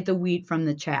separate the wheat from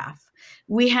the chaff.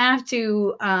 We have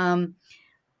to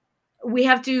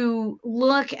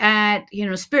look at,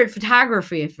 spirit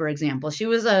photography, for example. She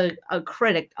was a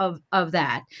critic of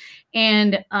that.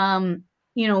 And,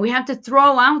 we have to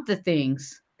throw out the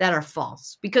things that are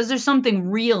false because there's something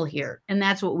real here. And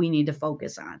that's what we need to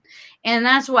focus on. And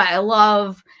that's why I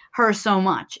love her so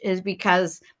much, is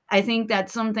because I think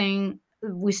that's something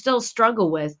we still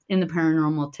struggle with in the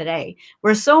paranormal today.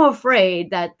 We're so afraid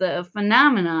that the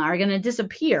phenomena are going to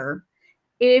disappear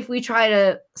if we try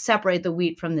to separate the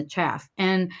wheat from the chaff.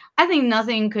 And I think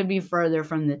nothing could be further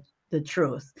from the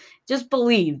truth. Just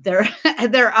believe there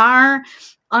are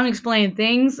unexplained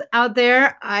things out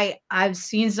there. I've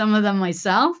seen some of them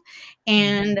myself.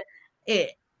 And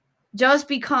just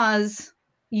because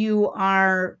you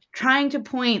are trying to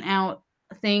point out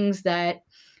things that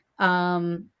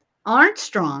aren't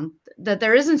strong, that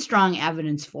there isn't strong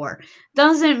evidence for,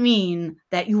 doesn't mean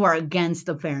that you are against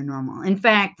the paranormal. In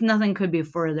fact, nothing could be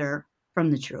further from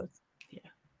the truth.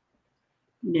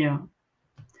 Yeah.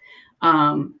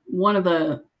 One of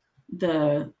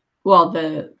the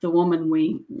woman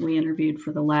we interviewed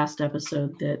for the last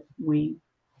episode that we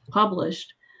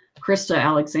published, Krista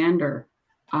Alexander,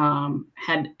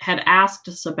 had asked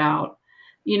us about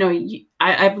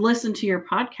I've listened to your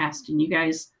podcast, and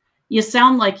you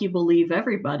sound like you believe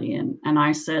everybody. And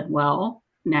I said, well,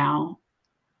 now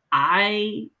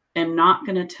I am not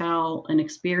going to tell an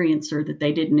experiencer that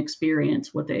they didn't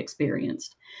experience what they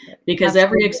experienced, because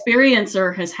every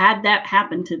experiencer has had that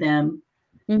happen to them.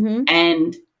 Mm-hmm.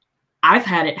 And I've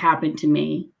had it happen to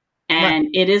me. And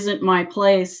it isn't my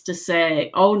place to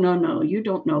say, oh, no, you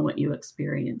don't know what you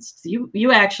experienced.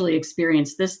 You actually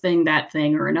experienced this thing, that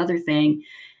thing, or another thing.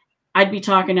 I'd be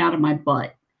talking out of my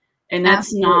butt. And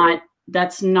that's not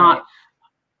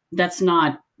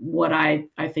what I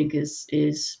think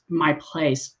is my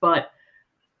place. But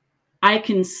I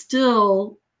can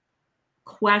still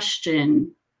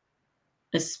question,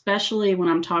 especially when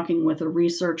I'm talking with a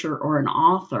researcher or an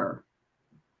author,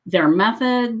 their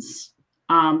methods,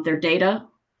 their data,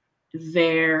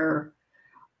 their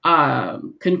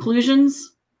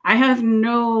conclusions. I have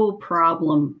no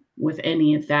problem with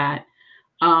any of that.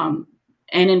 And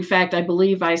in fact, I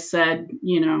believe I said,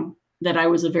 that I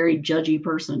was a very judgy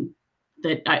person.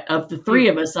 That of the three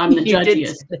of us, I'm the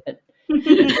judgiest.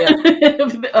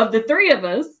 of the three of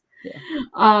us.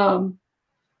 Yeah.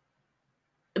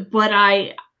 But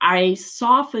I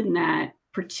soften that,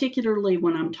 particularly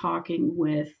when I'm talking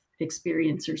with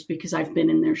experiencers, because I've been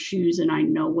in their shoes and I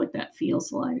know what that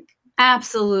feels like.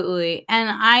 Absolutely. And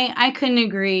I couldn't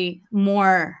agree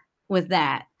more with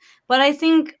that. But I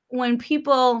think when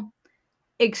people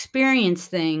experience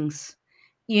things,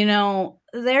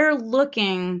 they're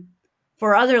looking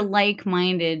for other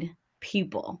like-minded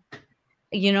people.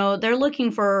 They're looking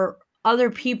for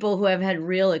other people who have had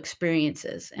real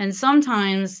experiences. And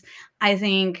sometimes I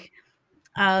think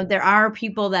there are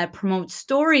people that promote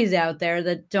stories out there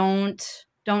that don't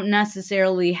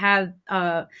necessarily have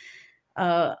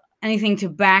anything to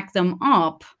back them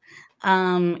up.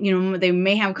 They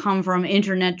may have come from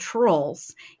internet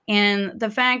trolls, and the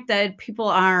fact that people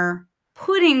are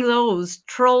putting those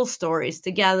troll stories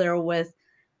together with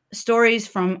stories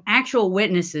from actual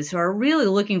witnesses who are really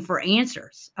looking for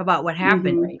answers about what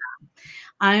happened.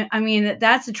 Mm-hmm. I mean,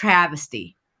 that's a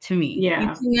travesty to me. Yeah.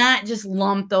 You cannot just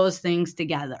lump those things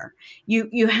together.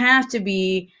 You have to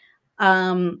be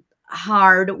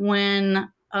hard when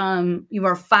you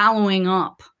are following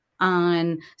up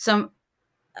on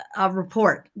a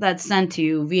report that's sent to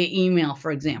you via email,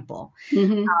 for example.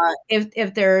 Mm-hmm.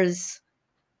 If there's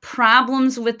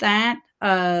problems with that,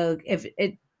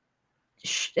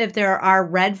 if there are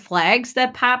red flags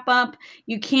that pop up,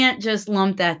 you can't just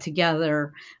lump that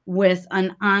together with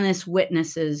an honest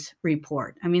witness's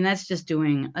report. I mean, that's just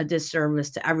doing a disservice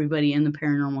to everybody in the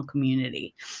paranormal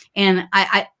community. And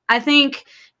I think,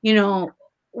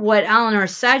 what Eleanor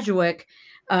Sedgwick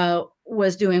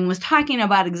was doing was talking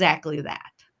about exactly that.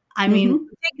 I mean,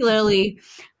 particularly,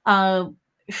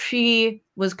 she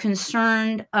was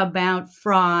concerned about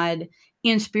fraud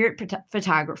in spirit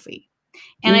photography.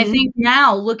 And I think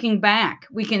now, looking back,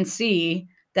 we can see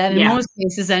that in most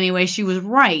cases anyway, she was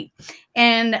right.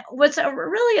 And what's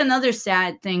really another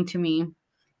sad thing to me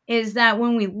is that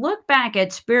when we look back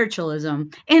at spiritualism,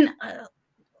 and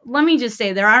let me just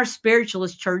say, there are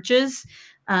spiritualist churches.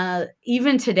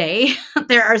 Even today,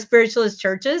 there are spiritualist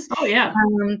churches. Oh, yeah.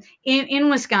 In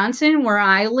Wisconsin, where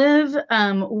I live,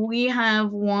 we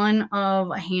have one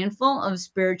of a handful of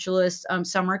spiritualist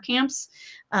summer camps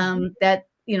that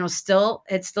still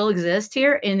exists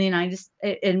here in the United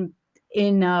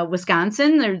in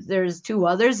Wisconsin. There's two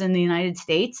others in the United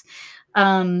States,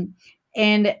 and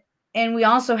we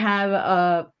also have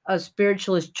a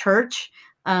spiritualist church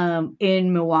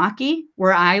in Milwaukee,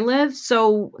 where I live.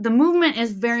 So the movement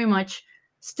is very much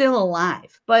still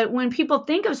alive. But when people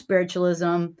think of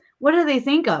spiritualism, what do they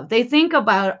think of? They think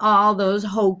about all those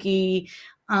hokey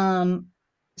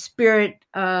spirit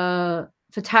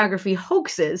photography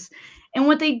hoaxes. And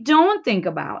what they don't think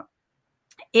about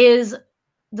is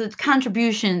the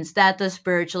contributions that the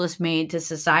spiritualists made to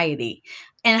society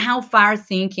and how far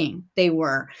thinking they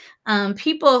were.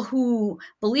 People who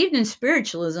believed in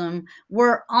spiritualism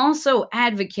were also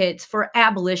advocates for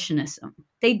abolitionism.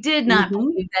 They did not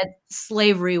believe that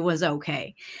slavery was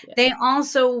okay. Yeah. They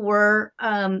also were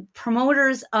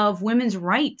promoters of women's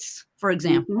rights, for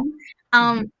example.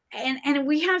 And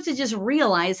we have to just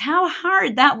realize how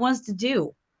hard that was to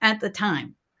do at the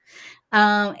time.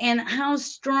 And how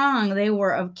strong they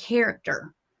were of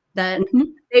character, that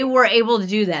they were able to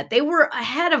do that. They were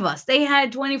ahead of us. They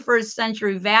had 21st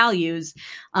century values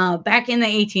back in the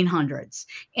 1800s.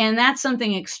 And that's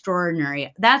something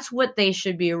extraordinary. That's what they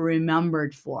should be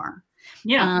remembered for.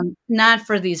 Yeah. Not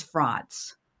for these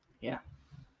frauds. Yeah.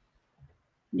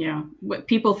 Yeah. What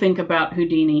people think about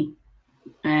Houdini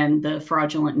and the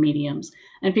Fraudulent Mediums.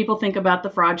 And people think about the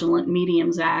Fraudulent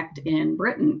Mediums Act in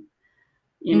Britain,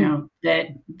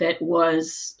 that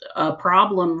was a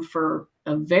problem for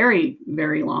a very,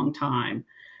 very long time.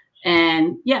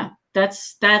 And yeah,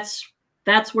 that's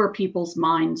where people's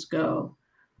minds go.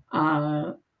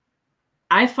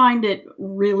 I find it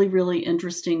really, really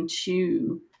interesting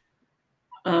to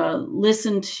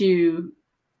listen to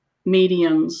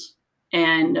mediums.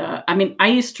 And I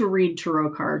used to read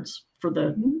tarot cards for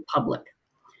the public.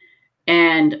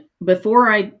 And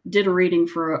before I did a reading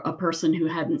for a person who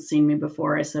hadn't seen me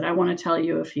before, I said, I want to tell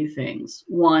you a few things.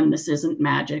 One, this isn't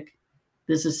magic.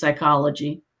 This is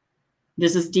psychology.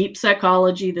 This is deep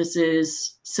psychology. This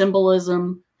is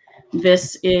symbolism.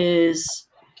 This is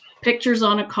pictures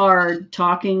on a card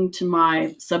talking to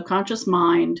my subconscious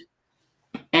mind.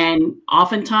 And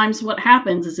oftentimes what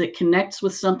happens is it connects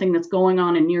with something that's going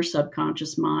on in your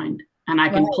subconscious mind. And I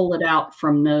can pull it out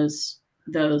from those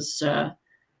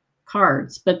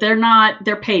cards, but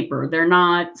they're paper. They're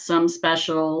not some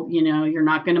special, you're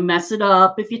not going to mess it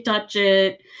up if you touch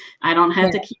it. I don't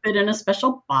have to keep it in a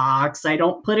special box. I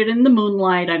don't put it in the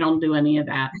moonlight. I don't do any of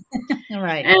that.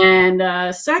 Right.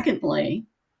 And secondly,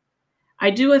 I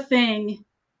do a thing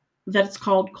that's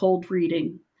called cold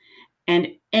reading, and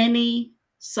any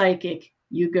psychic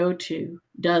you go to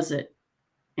does it.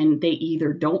 And they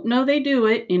either don't know they do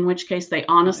it, in which case they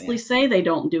honestly say they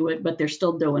don't do it, but they're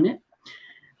still doing it.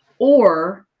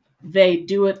 Or they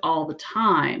do it all the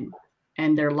time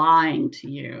and they're lying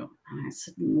to you. And I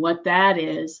said, what that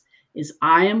is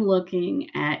I am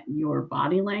looking at your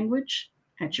body language,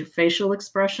 at your facial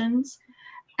expressions,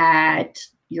 at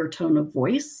your tone of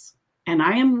voice, and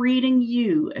I am reading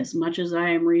you as much as I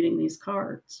am reading these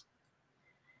cards.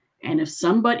 And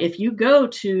if you go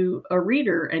to a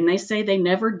reader and they say they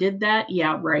never did that,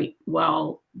 yeah, right.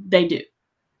 Well, they do.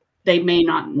 They may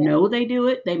not know they do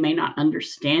it. They may not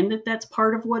understand that that's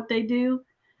part of what they do,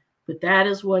 but that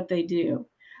is what they do.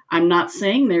 I'm not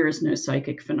saying there is no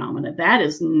psychic phenomena. That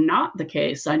is not the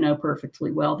case. I know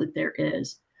perfectly well that there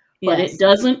is, but it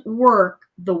doesn't work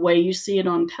the way you see it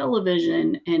on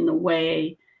television and the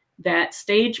way that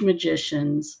stage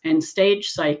magicians and stage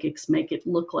psychics make it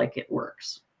look like it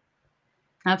works.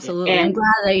 Absolutely. And I'm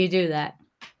glad that you do that.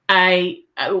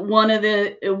 One of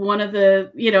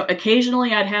the,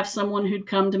 occasionally I'd have someone who'd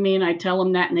come to me and I'd tell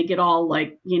them that and they get all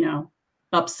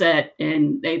upset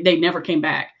and they never came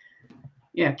back.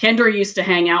 Yeah. Kendra used to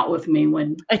hang out with me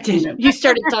when I did. You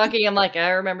started talking. I'm like, I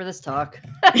remember this talk.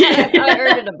 I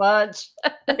heard it a bunch.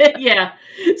 Yeah.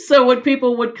 So when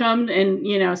people would come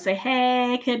and, say,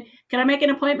 hey, can I make an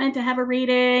appointment to have a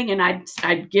reading? And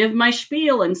I'd give my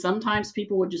spiel, and sometimes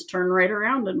people would just turn right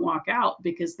around and walk out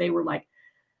because they were like,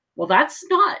 well, that's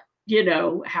not,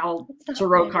 how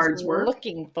tarot cards work.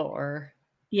 Looking for.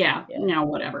 Yeah.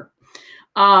 Whatever.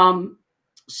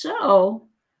 So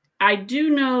I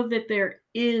do know that there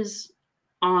is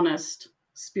honest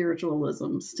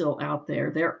spiritualism still out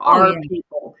there. There are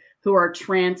people who are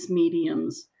trance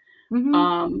mediums.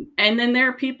 Mm-hmm. And then there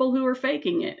are people who are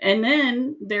faking it. And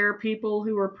then there are people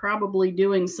who are probably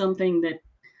doing something that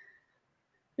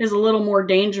is a little more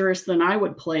dangerous than I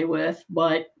would play with,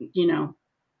 but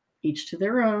each to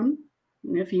their own.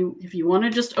 And if you want to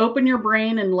just open your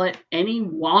brain and let any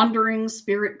wandering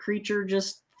spirit creature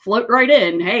just float right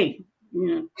in, hey,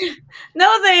 no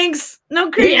thanks, no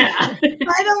creatures. Yeah.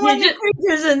 I don't want your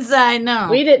creatures inside. No,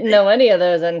 we didn't know any of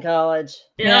those in college.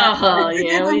 Yeah,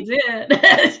 we did.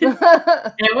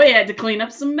 And we had to clean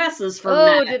up some messes from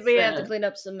that. Oh, did we have to clean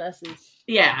up some messes?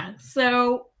 Yeah.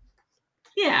 So,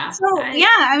 yeah. So,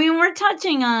 I mean, we're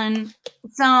touching on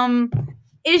some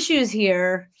issues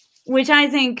here, which I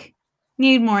think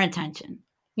need more attention.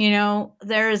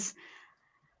 There's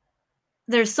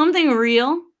something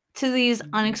real to these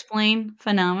unexplained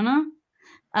phenomena.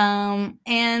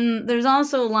 And there's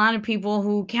also a lot of people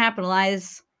who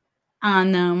capitalize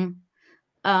on them,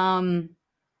 for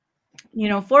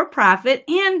profit.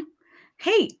 And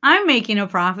hey, I'm making a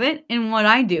profit in what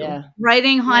I do,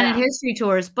 writing haunted history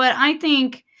tours. But I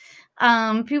think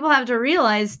people have to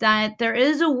realize that there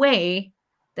is a way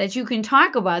that you can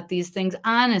talk about these things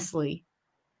honestly.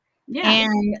 Yeah.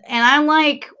 And I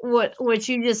like what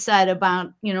you just said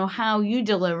about, how you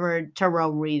delivered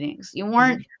tarot readings. You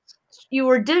were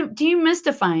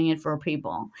demystifying it for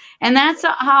people. And that's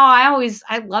how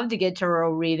I love to get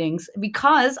tarot readings,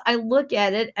 because I look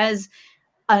at it as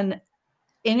an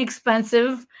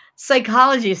inexpensive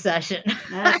psychology session.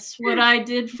 That's what I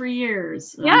did for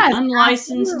years. Yes,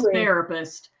 unlicensed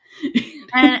therapist.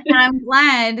 and I'm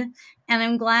glad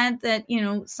that,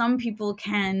 some people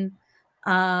can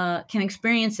can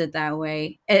experience it that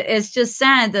way. It's just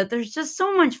sad that there's just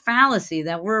so much fallacy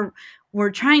that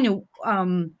we're trying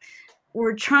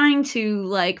to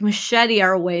like machete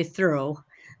our way through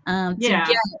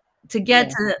to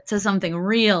get to something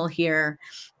real here.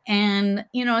 And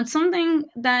it's something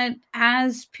that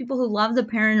as people who love the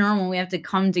paranormal, we have to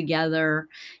come together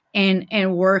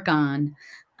and work on,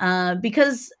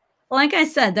 because like I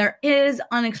said, there is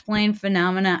unexplained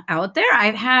phenomena out there.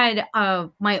 I've had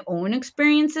my own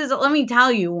experiences. Let me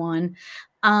tell you one.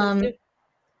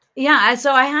 Yeah,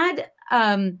 so I had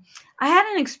an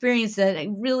experience that I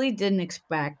really didn't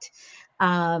expect,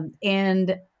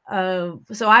 and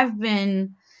so I've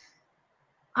been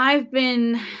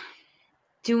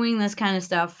doing this kind of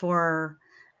stuff for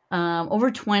over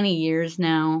 20 years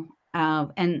now,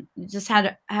 and just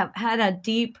have had a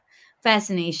deep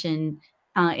fascination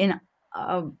in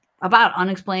about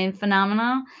unexplained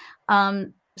phenomena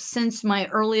since my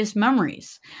earliest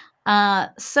memories.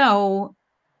 So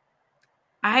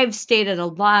I've stayed at a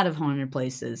lot of haunted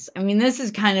places. I mean, this is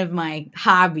kind of my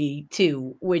hobby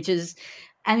too, which is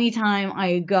anytime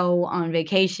I go on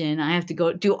vacation, I have to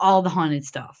go do all the haunted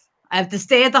stuff. I have to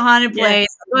stay at the haunted place,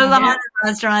 go to the haunted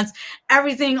restaurants,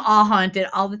 everything all haunted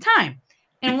all the time.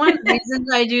 And one of the reasons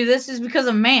I do this is because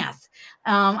of math.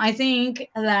 I think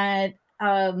that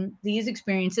these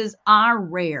experiences are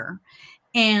rare.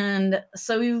 And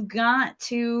so you've got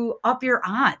to up your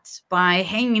odds by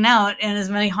hanging out in as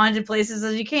many haunted places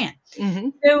as you can. Mm-hmm.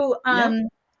 So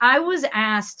I was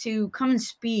asked to come and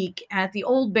speak at the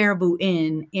old Baraboo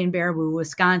Inn in Baraboo,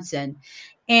 Wisconsin.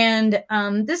 And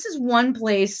this is one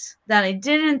place that I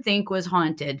didn't think was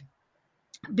haunted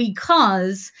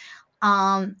because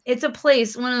it's a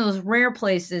place, one of those rare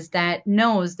places that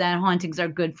knows that hauntings are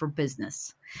good for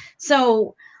business.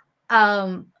 So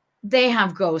they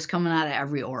have ghosts coming out of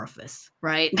every orifice,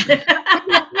 right? In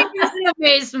the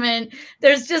basement,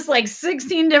 there's just like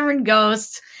 16 different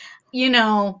ghosts.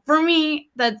 For me,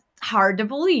 that's hard to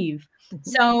believe.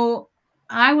 So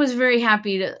I was very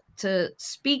happy to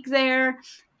speak there,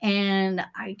 and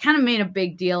I kind of made a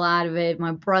big deal out of it.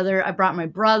 I brought my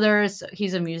brother, so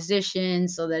he's a musician,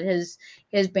 so that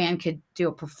his band could do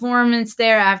a performance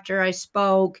there after I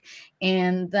spoke.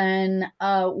 And then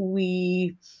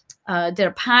we did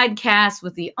a podcast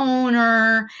with the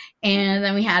owner, and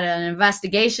then we had an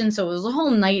investigation. So it was a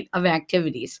whole night of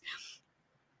activities.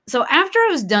 So after I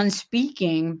was done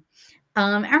speaking,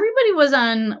 everybody was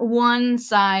on one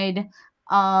side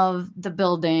of the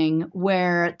building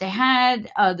where they had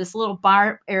this little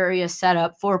bar area set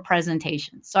up for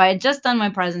presentations. So I had just done my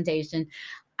presentation.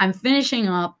 I'm finishing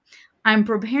up. I'm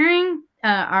preparing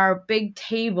our big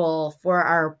table for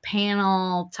our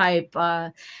panel type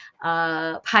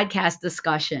podcast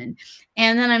discussion.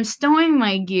 And then I'm stowing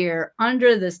my gear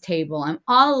under this table. I'm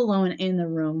all alone in the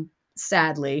room,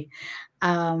 sadly.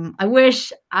 I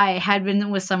wish I had been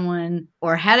with someone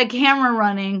or had a camera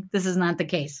running. This is not the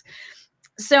case.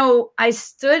 So I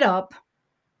stood up,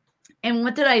 and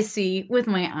what did I see with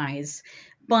my eyes?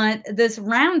 But this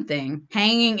round thing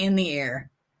hanging in the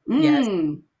air.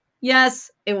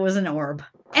 Yes, it was an orb.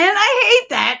 And I hate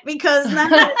that because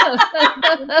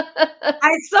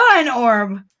I saw an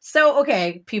orb. So,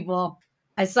 okay, people,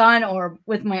 I saw an orb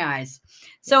with my eyes.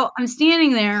 So I'm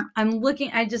standing there. I'm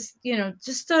looking. I just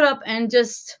stood up and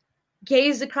just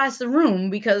gazed across the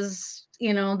room because,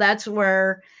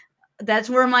 that's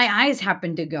where my eyes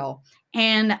happened to go.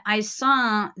 And I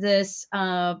saw this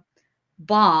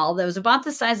ball that was about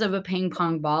the size of a ping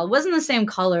pong ball. It wasn't the same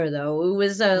color though. It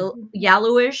was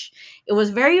yellowish. It was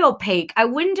very opaque. I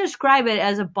wouldn't describe it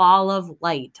as a ball of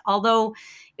light, although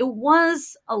it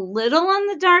was a little on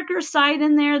the darker side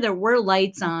in there. There were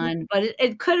lights on, but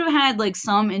it could have had like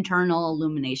some internal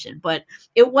illumination, but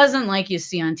it wasn't like you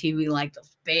see on TV, like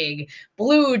those big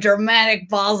blue dramatic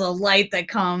balls of light that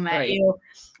come at you.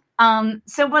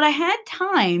 So, but I had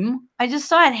time. I just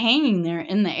saw it hanging there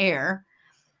in the air.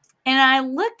 And I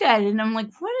looked at it and I'm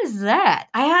like, what is that?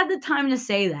 I had the time to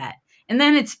say that. And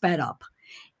then it sped up.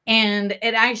 And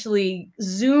it actually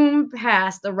zoomed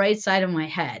past the right side of my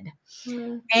head.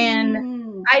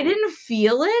 And I didn't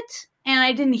feel it and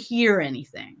I didn't hear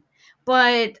anything.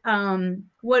 But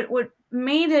what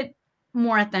made it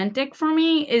more authentic for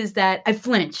me is that I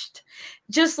flinched.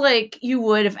 Just like you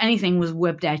would if anything was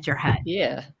whipped at your head.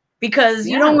 Yeah. Because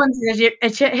you don't want to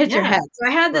hit your head. So I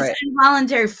had this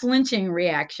involuntary flinching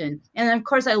reaction. And then, of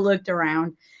course, I looked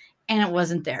around and it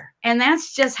wasn't there. And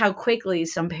that's just how quickly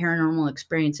some paranormal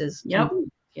experiences. Yep.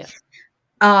 Yeah.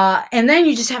 And then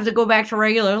you just have to go back to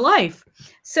regular life.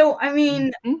 So, I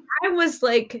mean, I was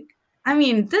like I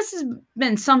mean, this has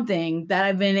been something that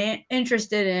I've been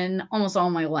interested in almost all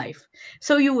my life.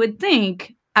 So you would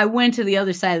think I went to the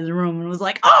other side of the room and was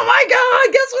like, "Oh my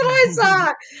God, guess what I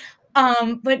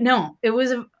saw?" But no, it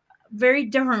was a very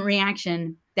different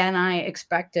reaction than I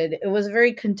expected. It was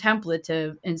very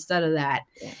contemplative instead of that.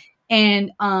 Yeah.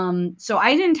 And so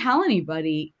I didn't tell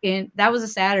anybody. And that was a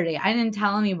Saturday. I didn't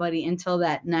tell anybody until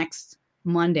that next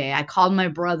Monday. I called my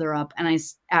brother up, and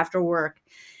after work,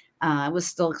 I was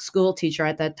still a school teacher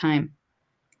at that time.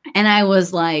 And I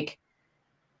was like,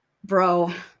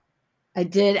 "Bro, I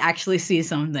did actually see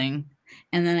something."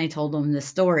 And then I told him this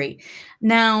story.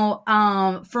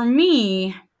 Now, for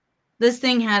me, this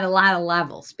thing had a lot of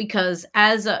levels because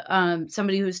as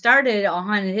somebody who started a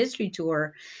haunted history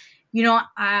tour,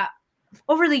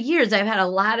 over the years, I've had a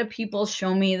lot of people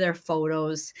show me their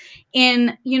photos,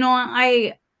 and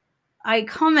I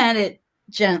come at it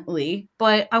gently,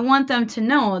 but I want them to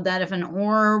know that if an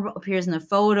orb appears in a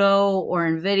photo or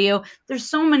in video, there's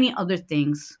so many other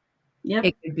things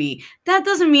it could be. That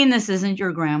doesn't mean this isn't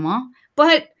your grandma,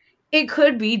 but it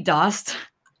could be dust.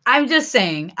 I'm just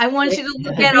saying, I want you to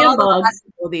look at all the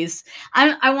possibilities.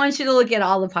 I want you to look at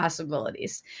all the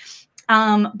possibilities.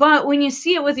 But when you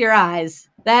see it with your eyes,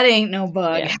 that ain't no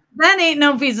bug. Yeah. That ain't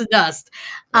no piece of dust.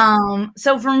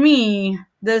 So for me,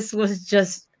 this was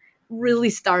just really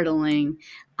startling.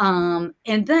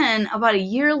 And then about a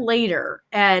year later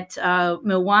at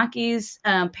Milwaukee's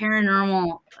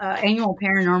annual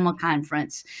paranormal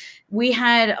conference, we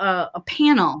had a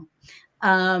panel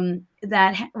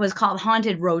that was called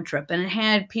Haunted Road Trip, and it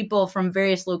had people from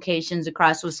various locations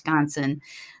across Wisconsin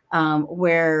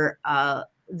where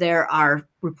there are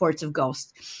reports of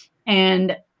ghosts.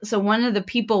 And so one of the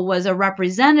people was a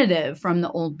representative from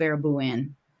the Old Baraboo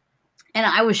Inn. And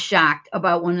I was shocked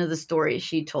about one of the stories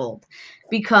she told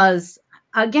because,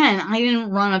 again, I didn't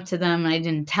run up to them and I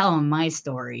didn't tell them my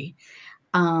story.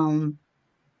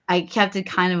 I kept it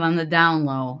kind of on the down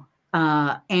low.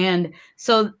 And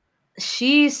so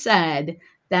she said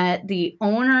that the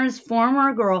owner's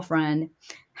former girlfriend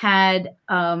had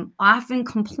often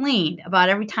complained about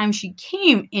every time she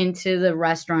came into the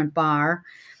restaurant bar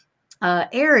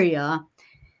area,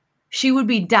 she would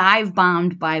be dive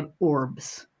bombed by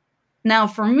orbs. Now,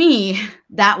 for me,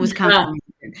 that was confirmation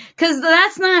because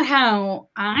that's not how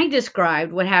I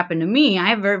described what happened to me. I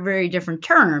have very, very different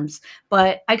terms,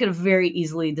 but I could have very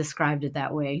easily described it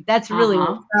that way. That's really what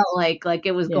it felt like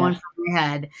it was going through my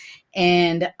head,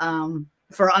 and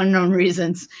for unknown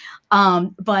reasons.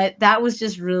 But that was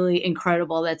just really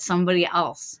incredible that somebody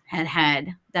else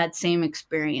had that same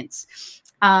experience.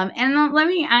 And let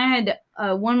me add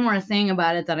one more thing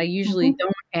about it that I usually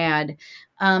don't add.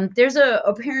 There's a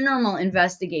paranormal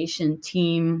investigation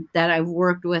team that I've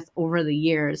worked with over the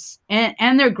years,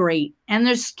 and they're great, and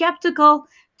they're skeptical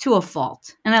to a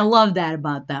fault. And I love that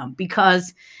about them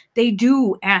because they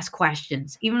do ask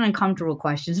questions, even uncomfortable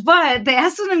questions, but they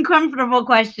ask an uncomfortable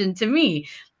question to me.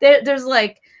 There's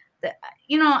like,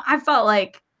 I felt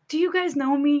like, do you guys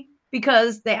know me?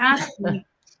 Because they asked me,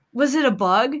 was it a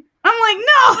bug? I'm like,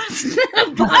 no, it's not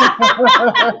a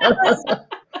bug.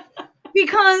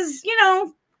 Because,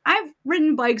 I've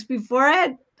ridden bikes before.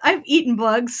 I've eaten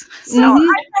bugs. So I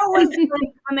know what it's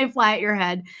like when they fly at your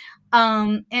head.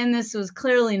 And this was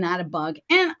clearly not a bug.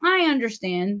 And I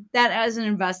understand that as an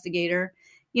investigator,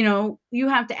 you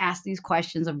have to ask these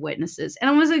questions of witnesses. And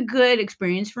it was a good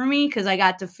experience for me because I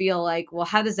got to feel like, well,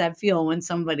 how does that feel when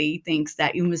somebody thinks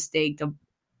that would mistake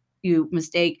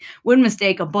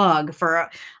a bug for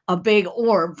a big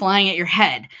orb flying at your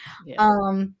head?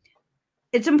 Yeah.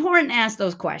 It's important to ask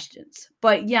those questions,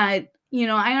 but yeah, I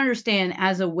understand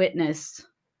as a witness,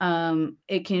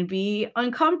 it can be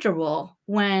uncomfortable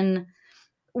when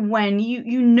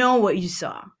you know what you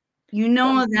saw,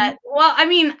 that, well, I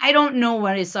mean, I don't know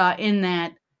what I saw in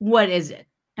that. What is it?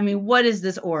 I mean, what is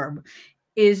this orb?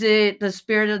 Is it the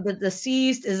spirit of the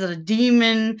deceased? Is it a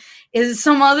demon? Is it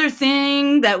some other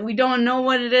thing that we don't know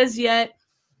what it is yet?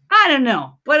 I don't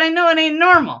know, but I know it ain't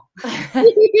normal.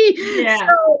 Yeah.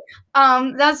 So,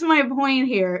 that's my point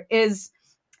here is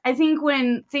I think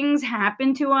when things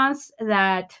happen to us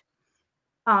that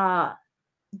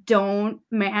don't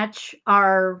match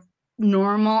our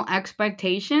normal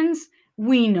expectations,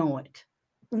 we know it.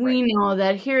 We know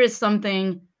that here is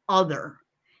something other.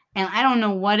 And I don't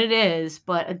know what it is,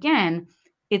 but again,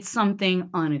 it's something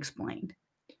unexplained.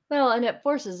 Well, and it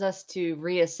forces us to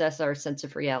reassess our sense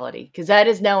of reality because that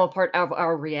is now a part of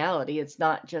our reality. It's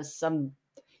not just some,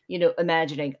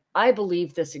 imagining, I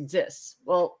believe this exists.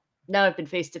 Well, now I've been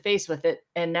face to face with it.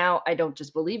 And now I don't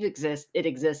just believe it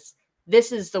exists.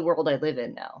 This is the world I live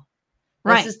in now.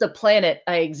 This is the planet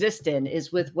I exist in,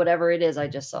 is with whatever it is I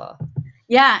just saw.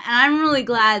 Yeah, and I'm really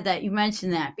glad that you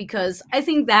mentioned that, because I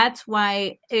think that's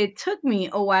why it took me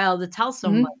a while to tell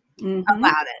someone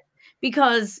about it.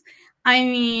 Because, I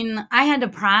mean, I had to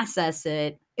process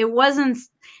it. I wasn't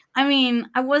in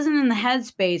the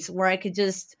headspace where I could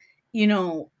just,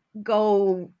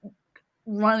 go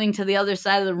running to the other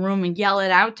side of the room and yell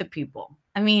it out to people.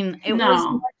 I mean, it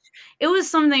was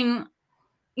something,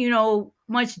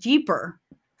 much deeper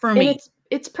for me. And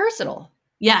it's personal.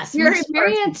 Yes. Your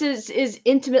experience is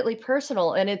intimately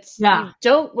personal, and you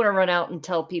don't want to run out and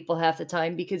tell people half the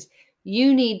time, because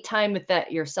you need time with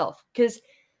that yourself. Because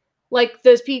like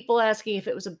those people asking if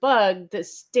it was a bug, the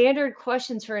standard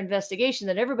questions for investigation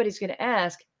that everybody's going to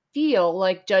ask feel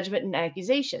like judgment and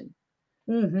accusation.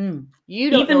 Mm-hmm. You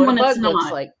don't know what a bug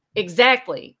looks like.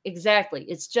 Exactly.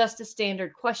 It's just a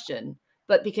standard question.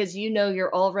 But because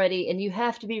you're all ready, and you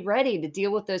have to be ready to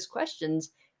deal with those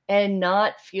questions and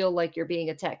not feel like you're being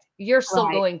attacked. You're still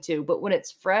going to, but when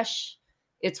it's fresh,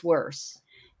 it's worse.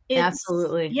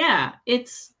 Absolutely. Yeah,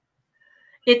 it's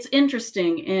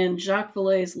interesting. In Jacques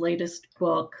Vallée's latest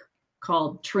book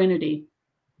called Trinity,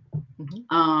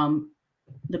 The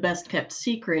Best Kept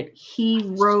Secret, he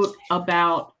wrote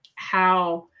about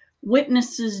how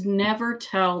witnesses never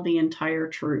tell the entire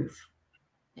truth.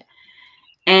 Yeah.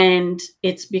 And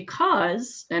it's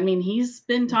because, he's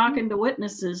been talking to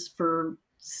witnesses for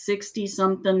 60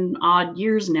 something odd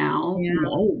years now. Yeah.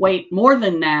 Oh, wait, more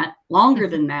than that, longer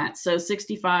than that. So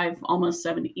 65, almost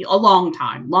 70, a long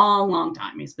time, long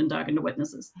time. He's been talking to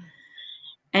witnesses.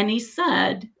 And he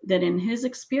said that in his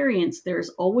experience, there's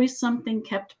always something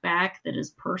kept back that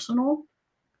is personal,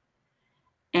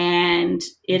 and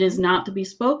it is not to be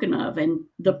spoken of. And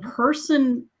the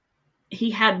person, he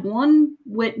had one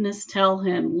witness tell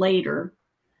him later,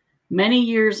 many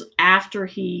years after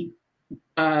he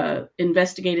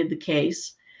investigated the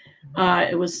case.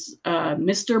 It was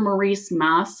Mr. Maurice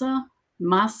Masse,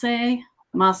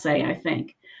 I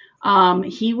think.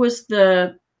 He was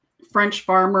the French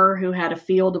farmer who had a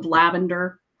field of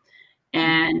lavender,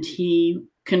 and he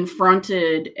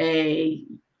confronted a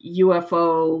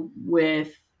UFO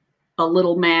with a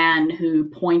little man who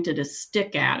pointed a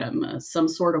stick at him, some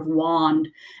sort of wand,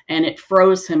 and it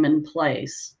froze him in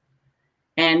place.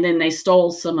 And then they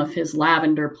stole some of his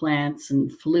lavender plants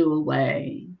and flew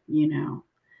away,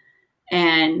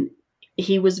 And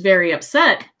he was very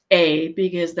upset, A,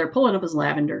 because they're pulling up his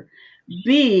lavender.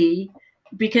 B,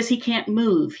 because he can't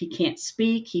move. He can't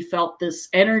speak. He felt this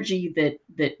energy that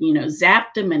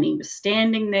zapped him, and he was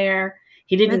standing there.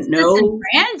 He didn't know.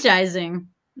 Disenfranchising.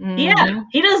 Yeah.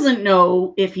 He doesn't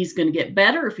know if he's going to get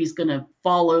better, if he's going to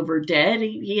fall over dead.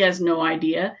 He has no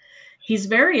idea. He's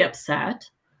very upset.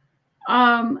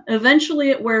 Eventually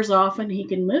it wears off and he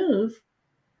can move,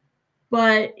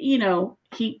 but he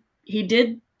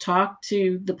did talk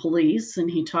to the police,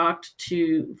 and he talked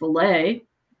to Vallée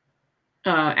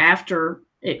after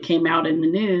it came out in the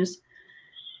news,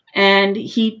 and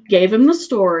he gave him the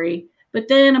story. But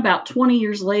then about 20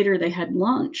 years later, they had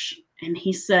lunch, and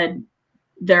he said,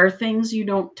 there are things you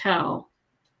don't tell.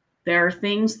 There are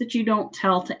things that you don't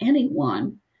tell to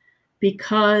anyone,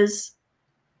 because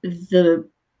the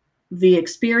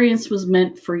experience was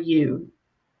meant for you,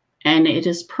 and it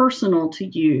is personal to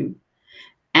you,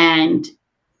 and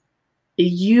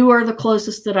you are the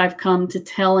closest that I've come to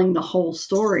telling the whole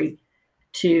story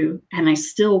to, and I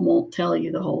still won't tell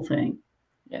you the whole thing.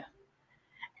 Yeah.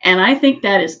 And I think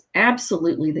that is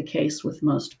absolutely the case with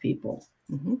most people.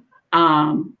 Mm-hmm.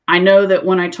 I know that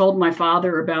when I told my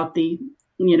father about the,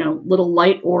 little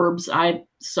light orbs I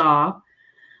saw,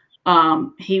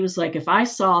 he was like, if I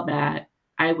saw that,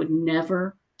 I would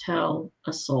never tell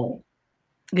a soul.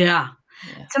 Yeah.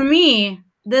 To me,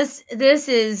 this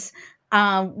is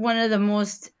one of the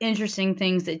most interesting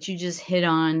things that you just hit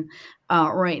on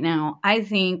right now. I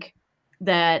think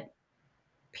that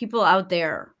people out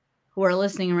there who are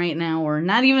listening right now, or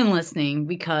not even listening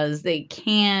because they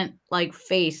can't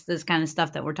face this kind of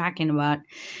stuff that we're talking about,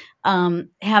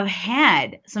 have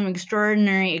had some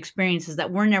extraordinary experiences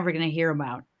that we're never going to hear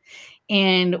about.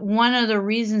 And one of the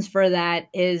reasons for that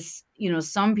is,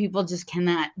 some people just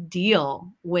cannot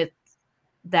deal with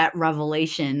that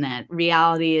revelation that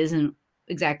reality isn't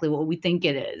exactly what we think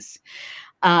it is.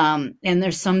 And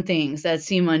there's some things that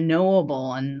seem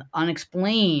unknowable and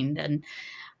unexplained. And,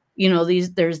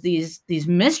 there's these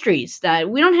mysteries that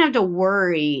we don't have to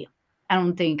worry, I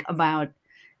don't think, about,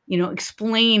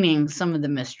 explaining some of the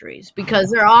mysteries, because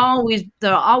there'll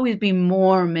always be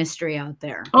more mystery out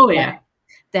there. Oh, yeah.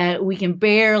 That we can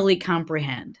barely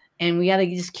comprehend. and we got to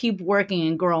just keep working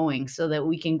and growing so that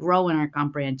we can grow in our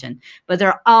comprehension. But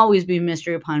there'll always be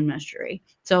mystery upon mystery.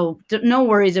 So no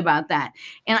worries about that.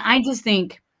 And I just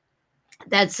think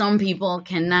that some people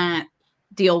cannot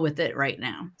deal with it right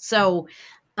now. So,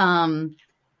 and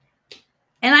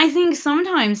I think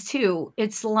sometimes too,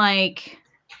 it's like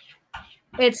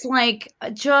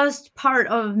just part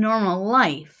of normal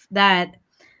life that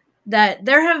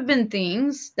there have been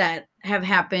things that have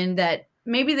happened that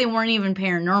maybe they weren't even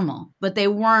paranormal, but they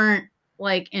weren't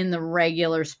like in the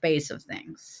regular space of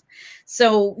things.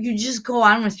 So you just go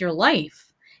on with your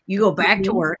life. You go back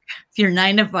to work, your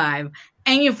 9 to 5,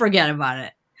 and you forget about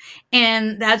it.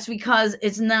 And that's because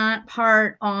it's not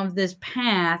part of this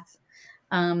path,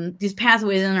 these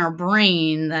pathways in our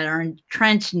brain that are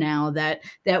entrenched now that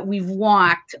we've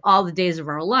walked all the days of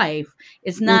our life.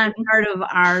 It's not part of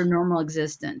our normal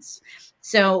existence.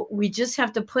 So we just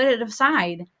have to put it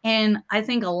aside. And I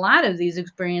think a lot of these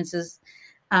experiences,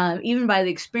 even by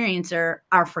the experiencer,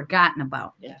 are forgotten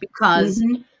about because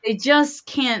they just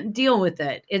can't deal with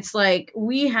it. It's like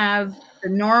we have the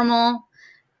normal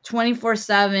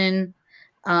 24/7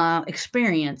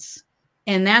 experience,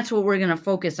 and that's what we're going to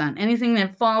focus on. Anything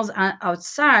that falls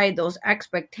outside those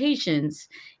expectations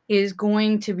is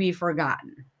going to be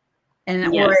forgotten, and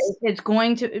or it's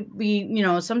going to be,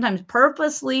 sometimes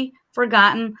purposely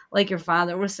forgotten, like your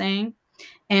father was saying,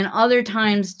 and other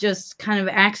times just kind of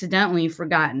accidentally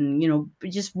forgotten,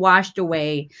 just washed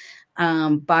away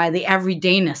by the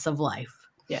everydayness of life.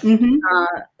 Yeah.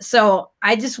 So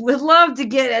I just would love to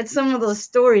get at some of those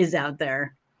stories out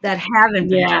there that haven't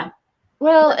been told.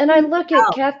 Well, and I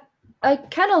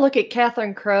kind of look at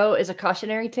Catherine Crowe as a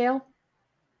cautionary tale,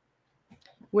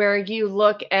 where you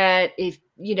look at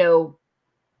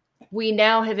we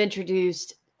now have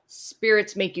introduced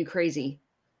spirits make you crazy.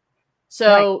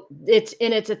 So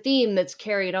it's a theme that's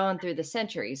carried on through the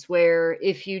centuries, where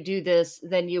if you do this,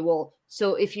 then you will.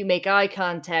 So if you make eye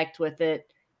contact with it,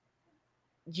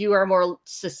 you are more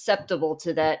susceptible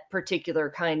to that particular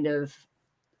kind of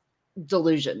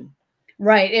delusion.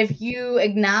 Right. If you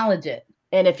acknowledge it.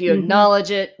 And if you acknowledge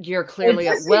it, you're clearly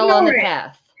well on the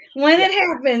path. When it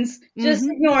happens, just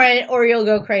ignore it or you'll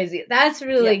go crazy. That's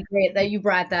really great that you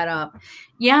brought that up.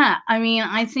 Yeah. I mean,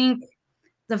 I think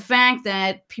the fact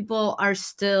that people are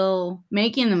still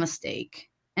making the mistake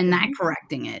and not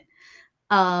correcting it,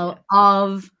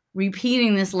 of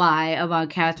repeating this lie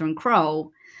about Catherine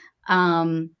Crowe,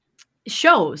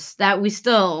 shows that we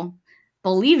still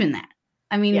believe in that.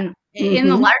 I mean, in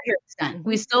the larger extent,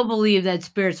 we still believe that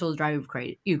spirits will drive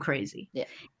you crazy. Yeah.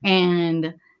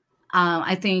 And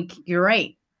I think you're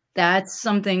right. That's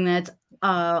something that's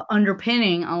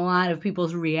underpinning a lot of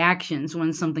people's reactions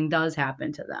when something does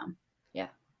happen to them. Yeah.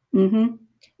 And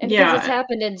because it's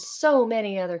happened in so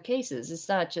many other cases. It's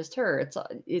not just her.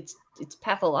 It's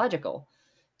pathological.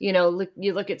 You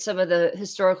look at some of the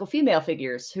historical female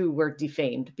figures who were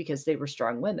defamed because they were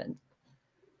strong women.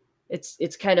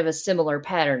 It's kind of a similar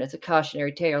pattern. It's a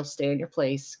cautionary tale, stay in your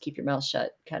place, keep your mouth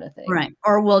shut kind of thing. Right.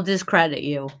 Or we'll discredit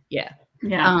you. Yeah.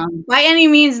 Yeah. By any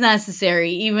means necessary,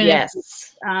 even if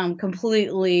it's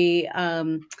completely,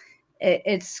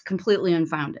 it's completely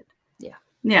unfounded. Yeah.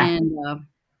 Yeah. And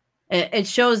it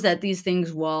shows that these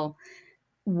things will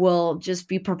just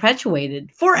be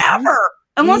perpetuated forever.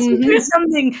 Unless we do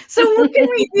something. So what can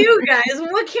we do, guys?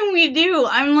 What can we do?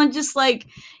 I'm just like,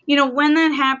 when that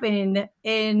happened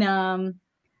in, when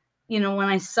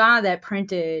I saw that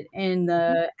printed in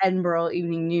the Edinburgh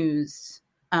Evening News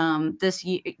this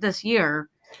year,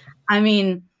 I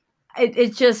mean,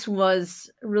 it just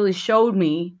really showed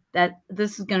me that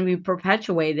this is going to be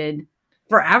perpetuated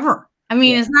forever. I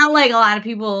mean, it's not like a lot of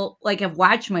people have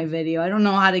watched my video. I don't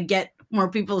know how to get more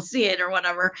people to see it or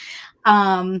whatever.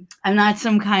 I'm not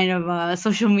some kind of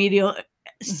social media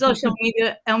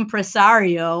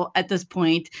impresario at this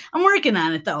point. I'm working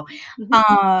on it though.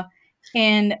 But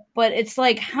it's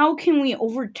like, how can we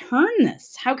overturn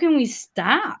this? How can we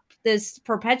stop this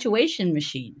perpetuation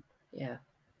machine? Yeah.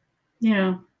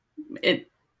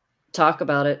 Talk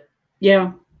about it.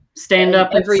 Yeah. Stand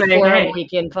up every and say, forum we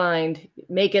can find.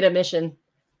 Make it a mission.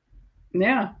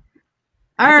 Yeah.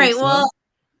 All right. So. Well,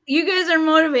 you guys are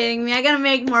motivating me. I gotta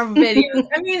make more videos.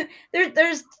 I mean,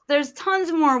 there's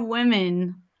tons more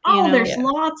women. There's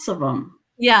lots of them.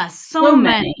 Yes, so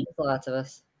many. Lots of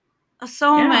us.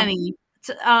 So many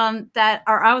that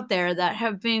are out there that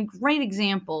have been great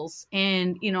examples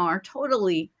and are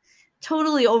totally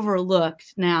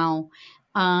overlooked now,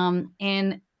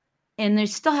 and they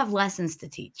still have lessons to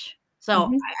teach.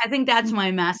 So I think that's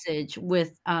my message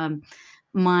with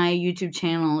my YouTube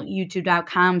channel,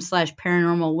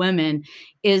 youtube.com/paranormal women,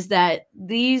 is that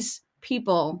these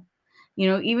people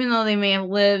even though they may have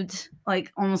lived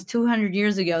like almost 200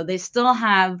 years ago, they still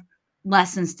have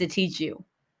lessons to teach you.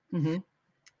 Mm-hmm.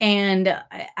 And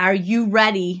are you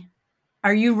ready?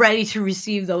 Are you ready to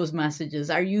receive those messages?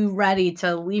 Are you ready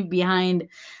to leave behind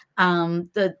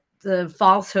the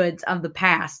falsehoods of the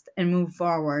past and move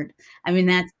forward? I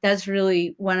mean, that's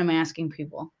really what I'm asking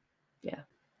people. Yeah.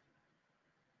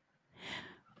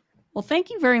 Well, thank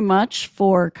you very much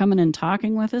for coming and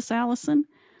talking with us, Allison.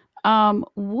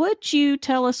 Would you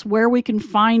tell us where we can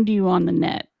find you on the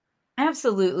net?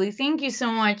 Absolutely. Thank you so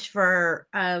much for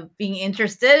being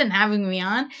interested and having me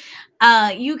on.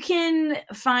 You can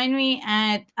find me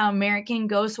at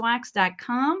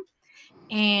AmericanGhostwax.com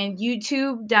and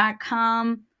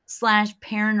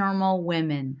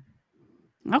YouTube.com/paranormalwomen.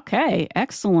 Okay,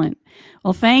 excellent.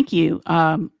 Well, thank you.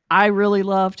 I really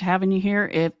loved having you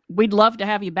here. We'd love to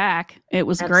have you back. It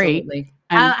was great. Absolutely.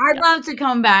 I'd love to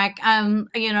come back.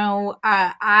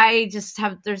 I just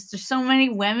have there's so many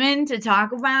women to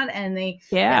talk about, and they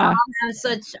all have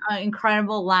such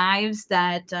incredible lives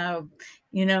that I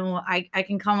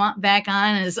can come back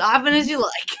on as often as you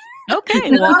like.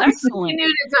 Okay, well, excellent. Continue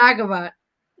to talk about.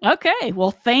 Okay,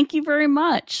 well, thank you very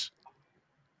much.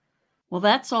 Well,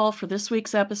 that's all for this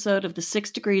week's episode of the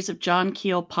 6 Degrees of John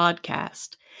Keel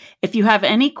podcast. If you have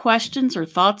any questions or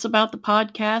thoughts about the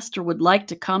podcast or would like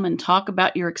to come and talk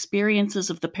about your experiences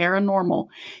of the paranormal,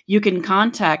 you can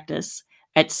contact us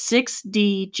at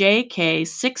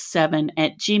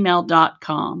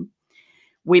 6djk67@gmail.com.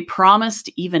 We promise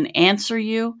to even answer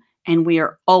you, and we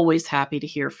are always happy to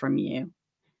hear from you.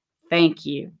 Thank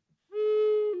you.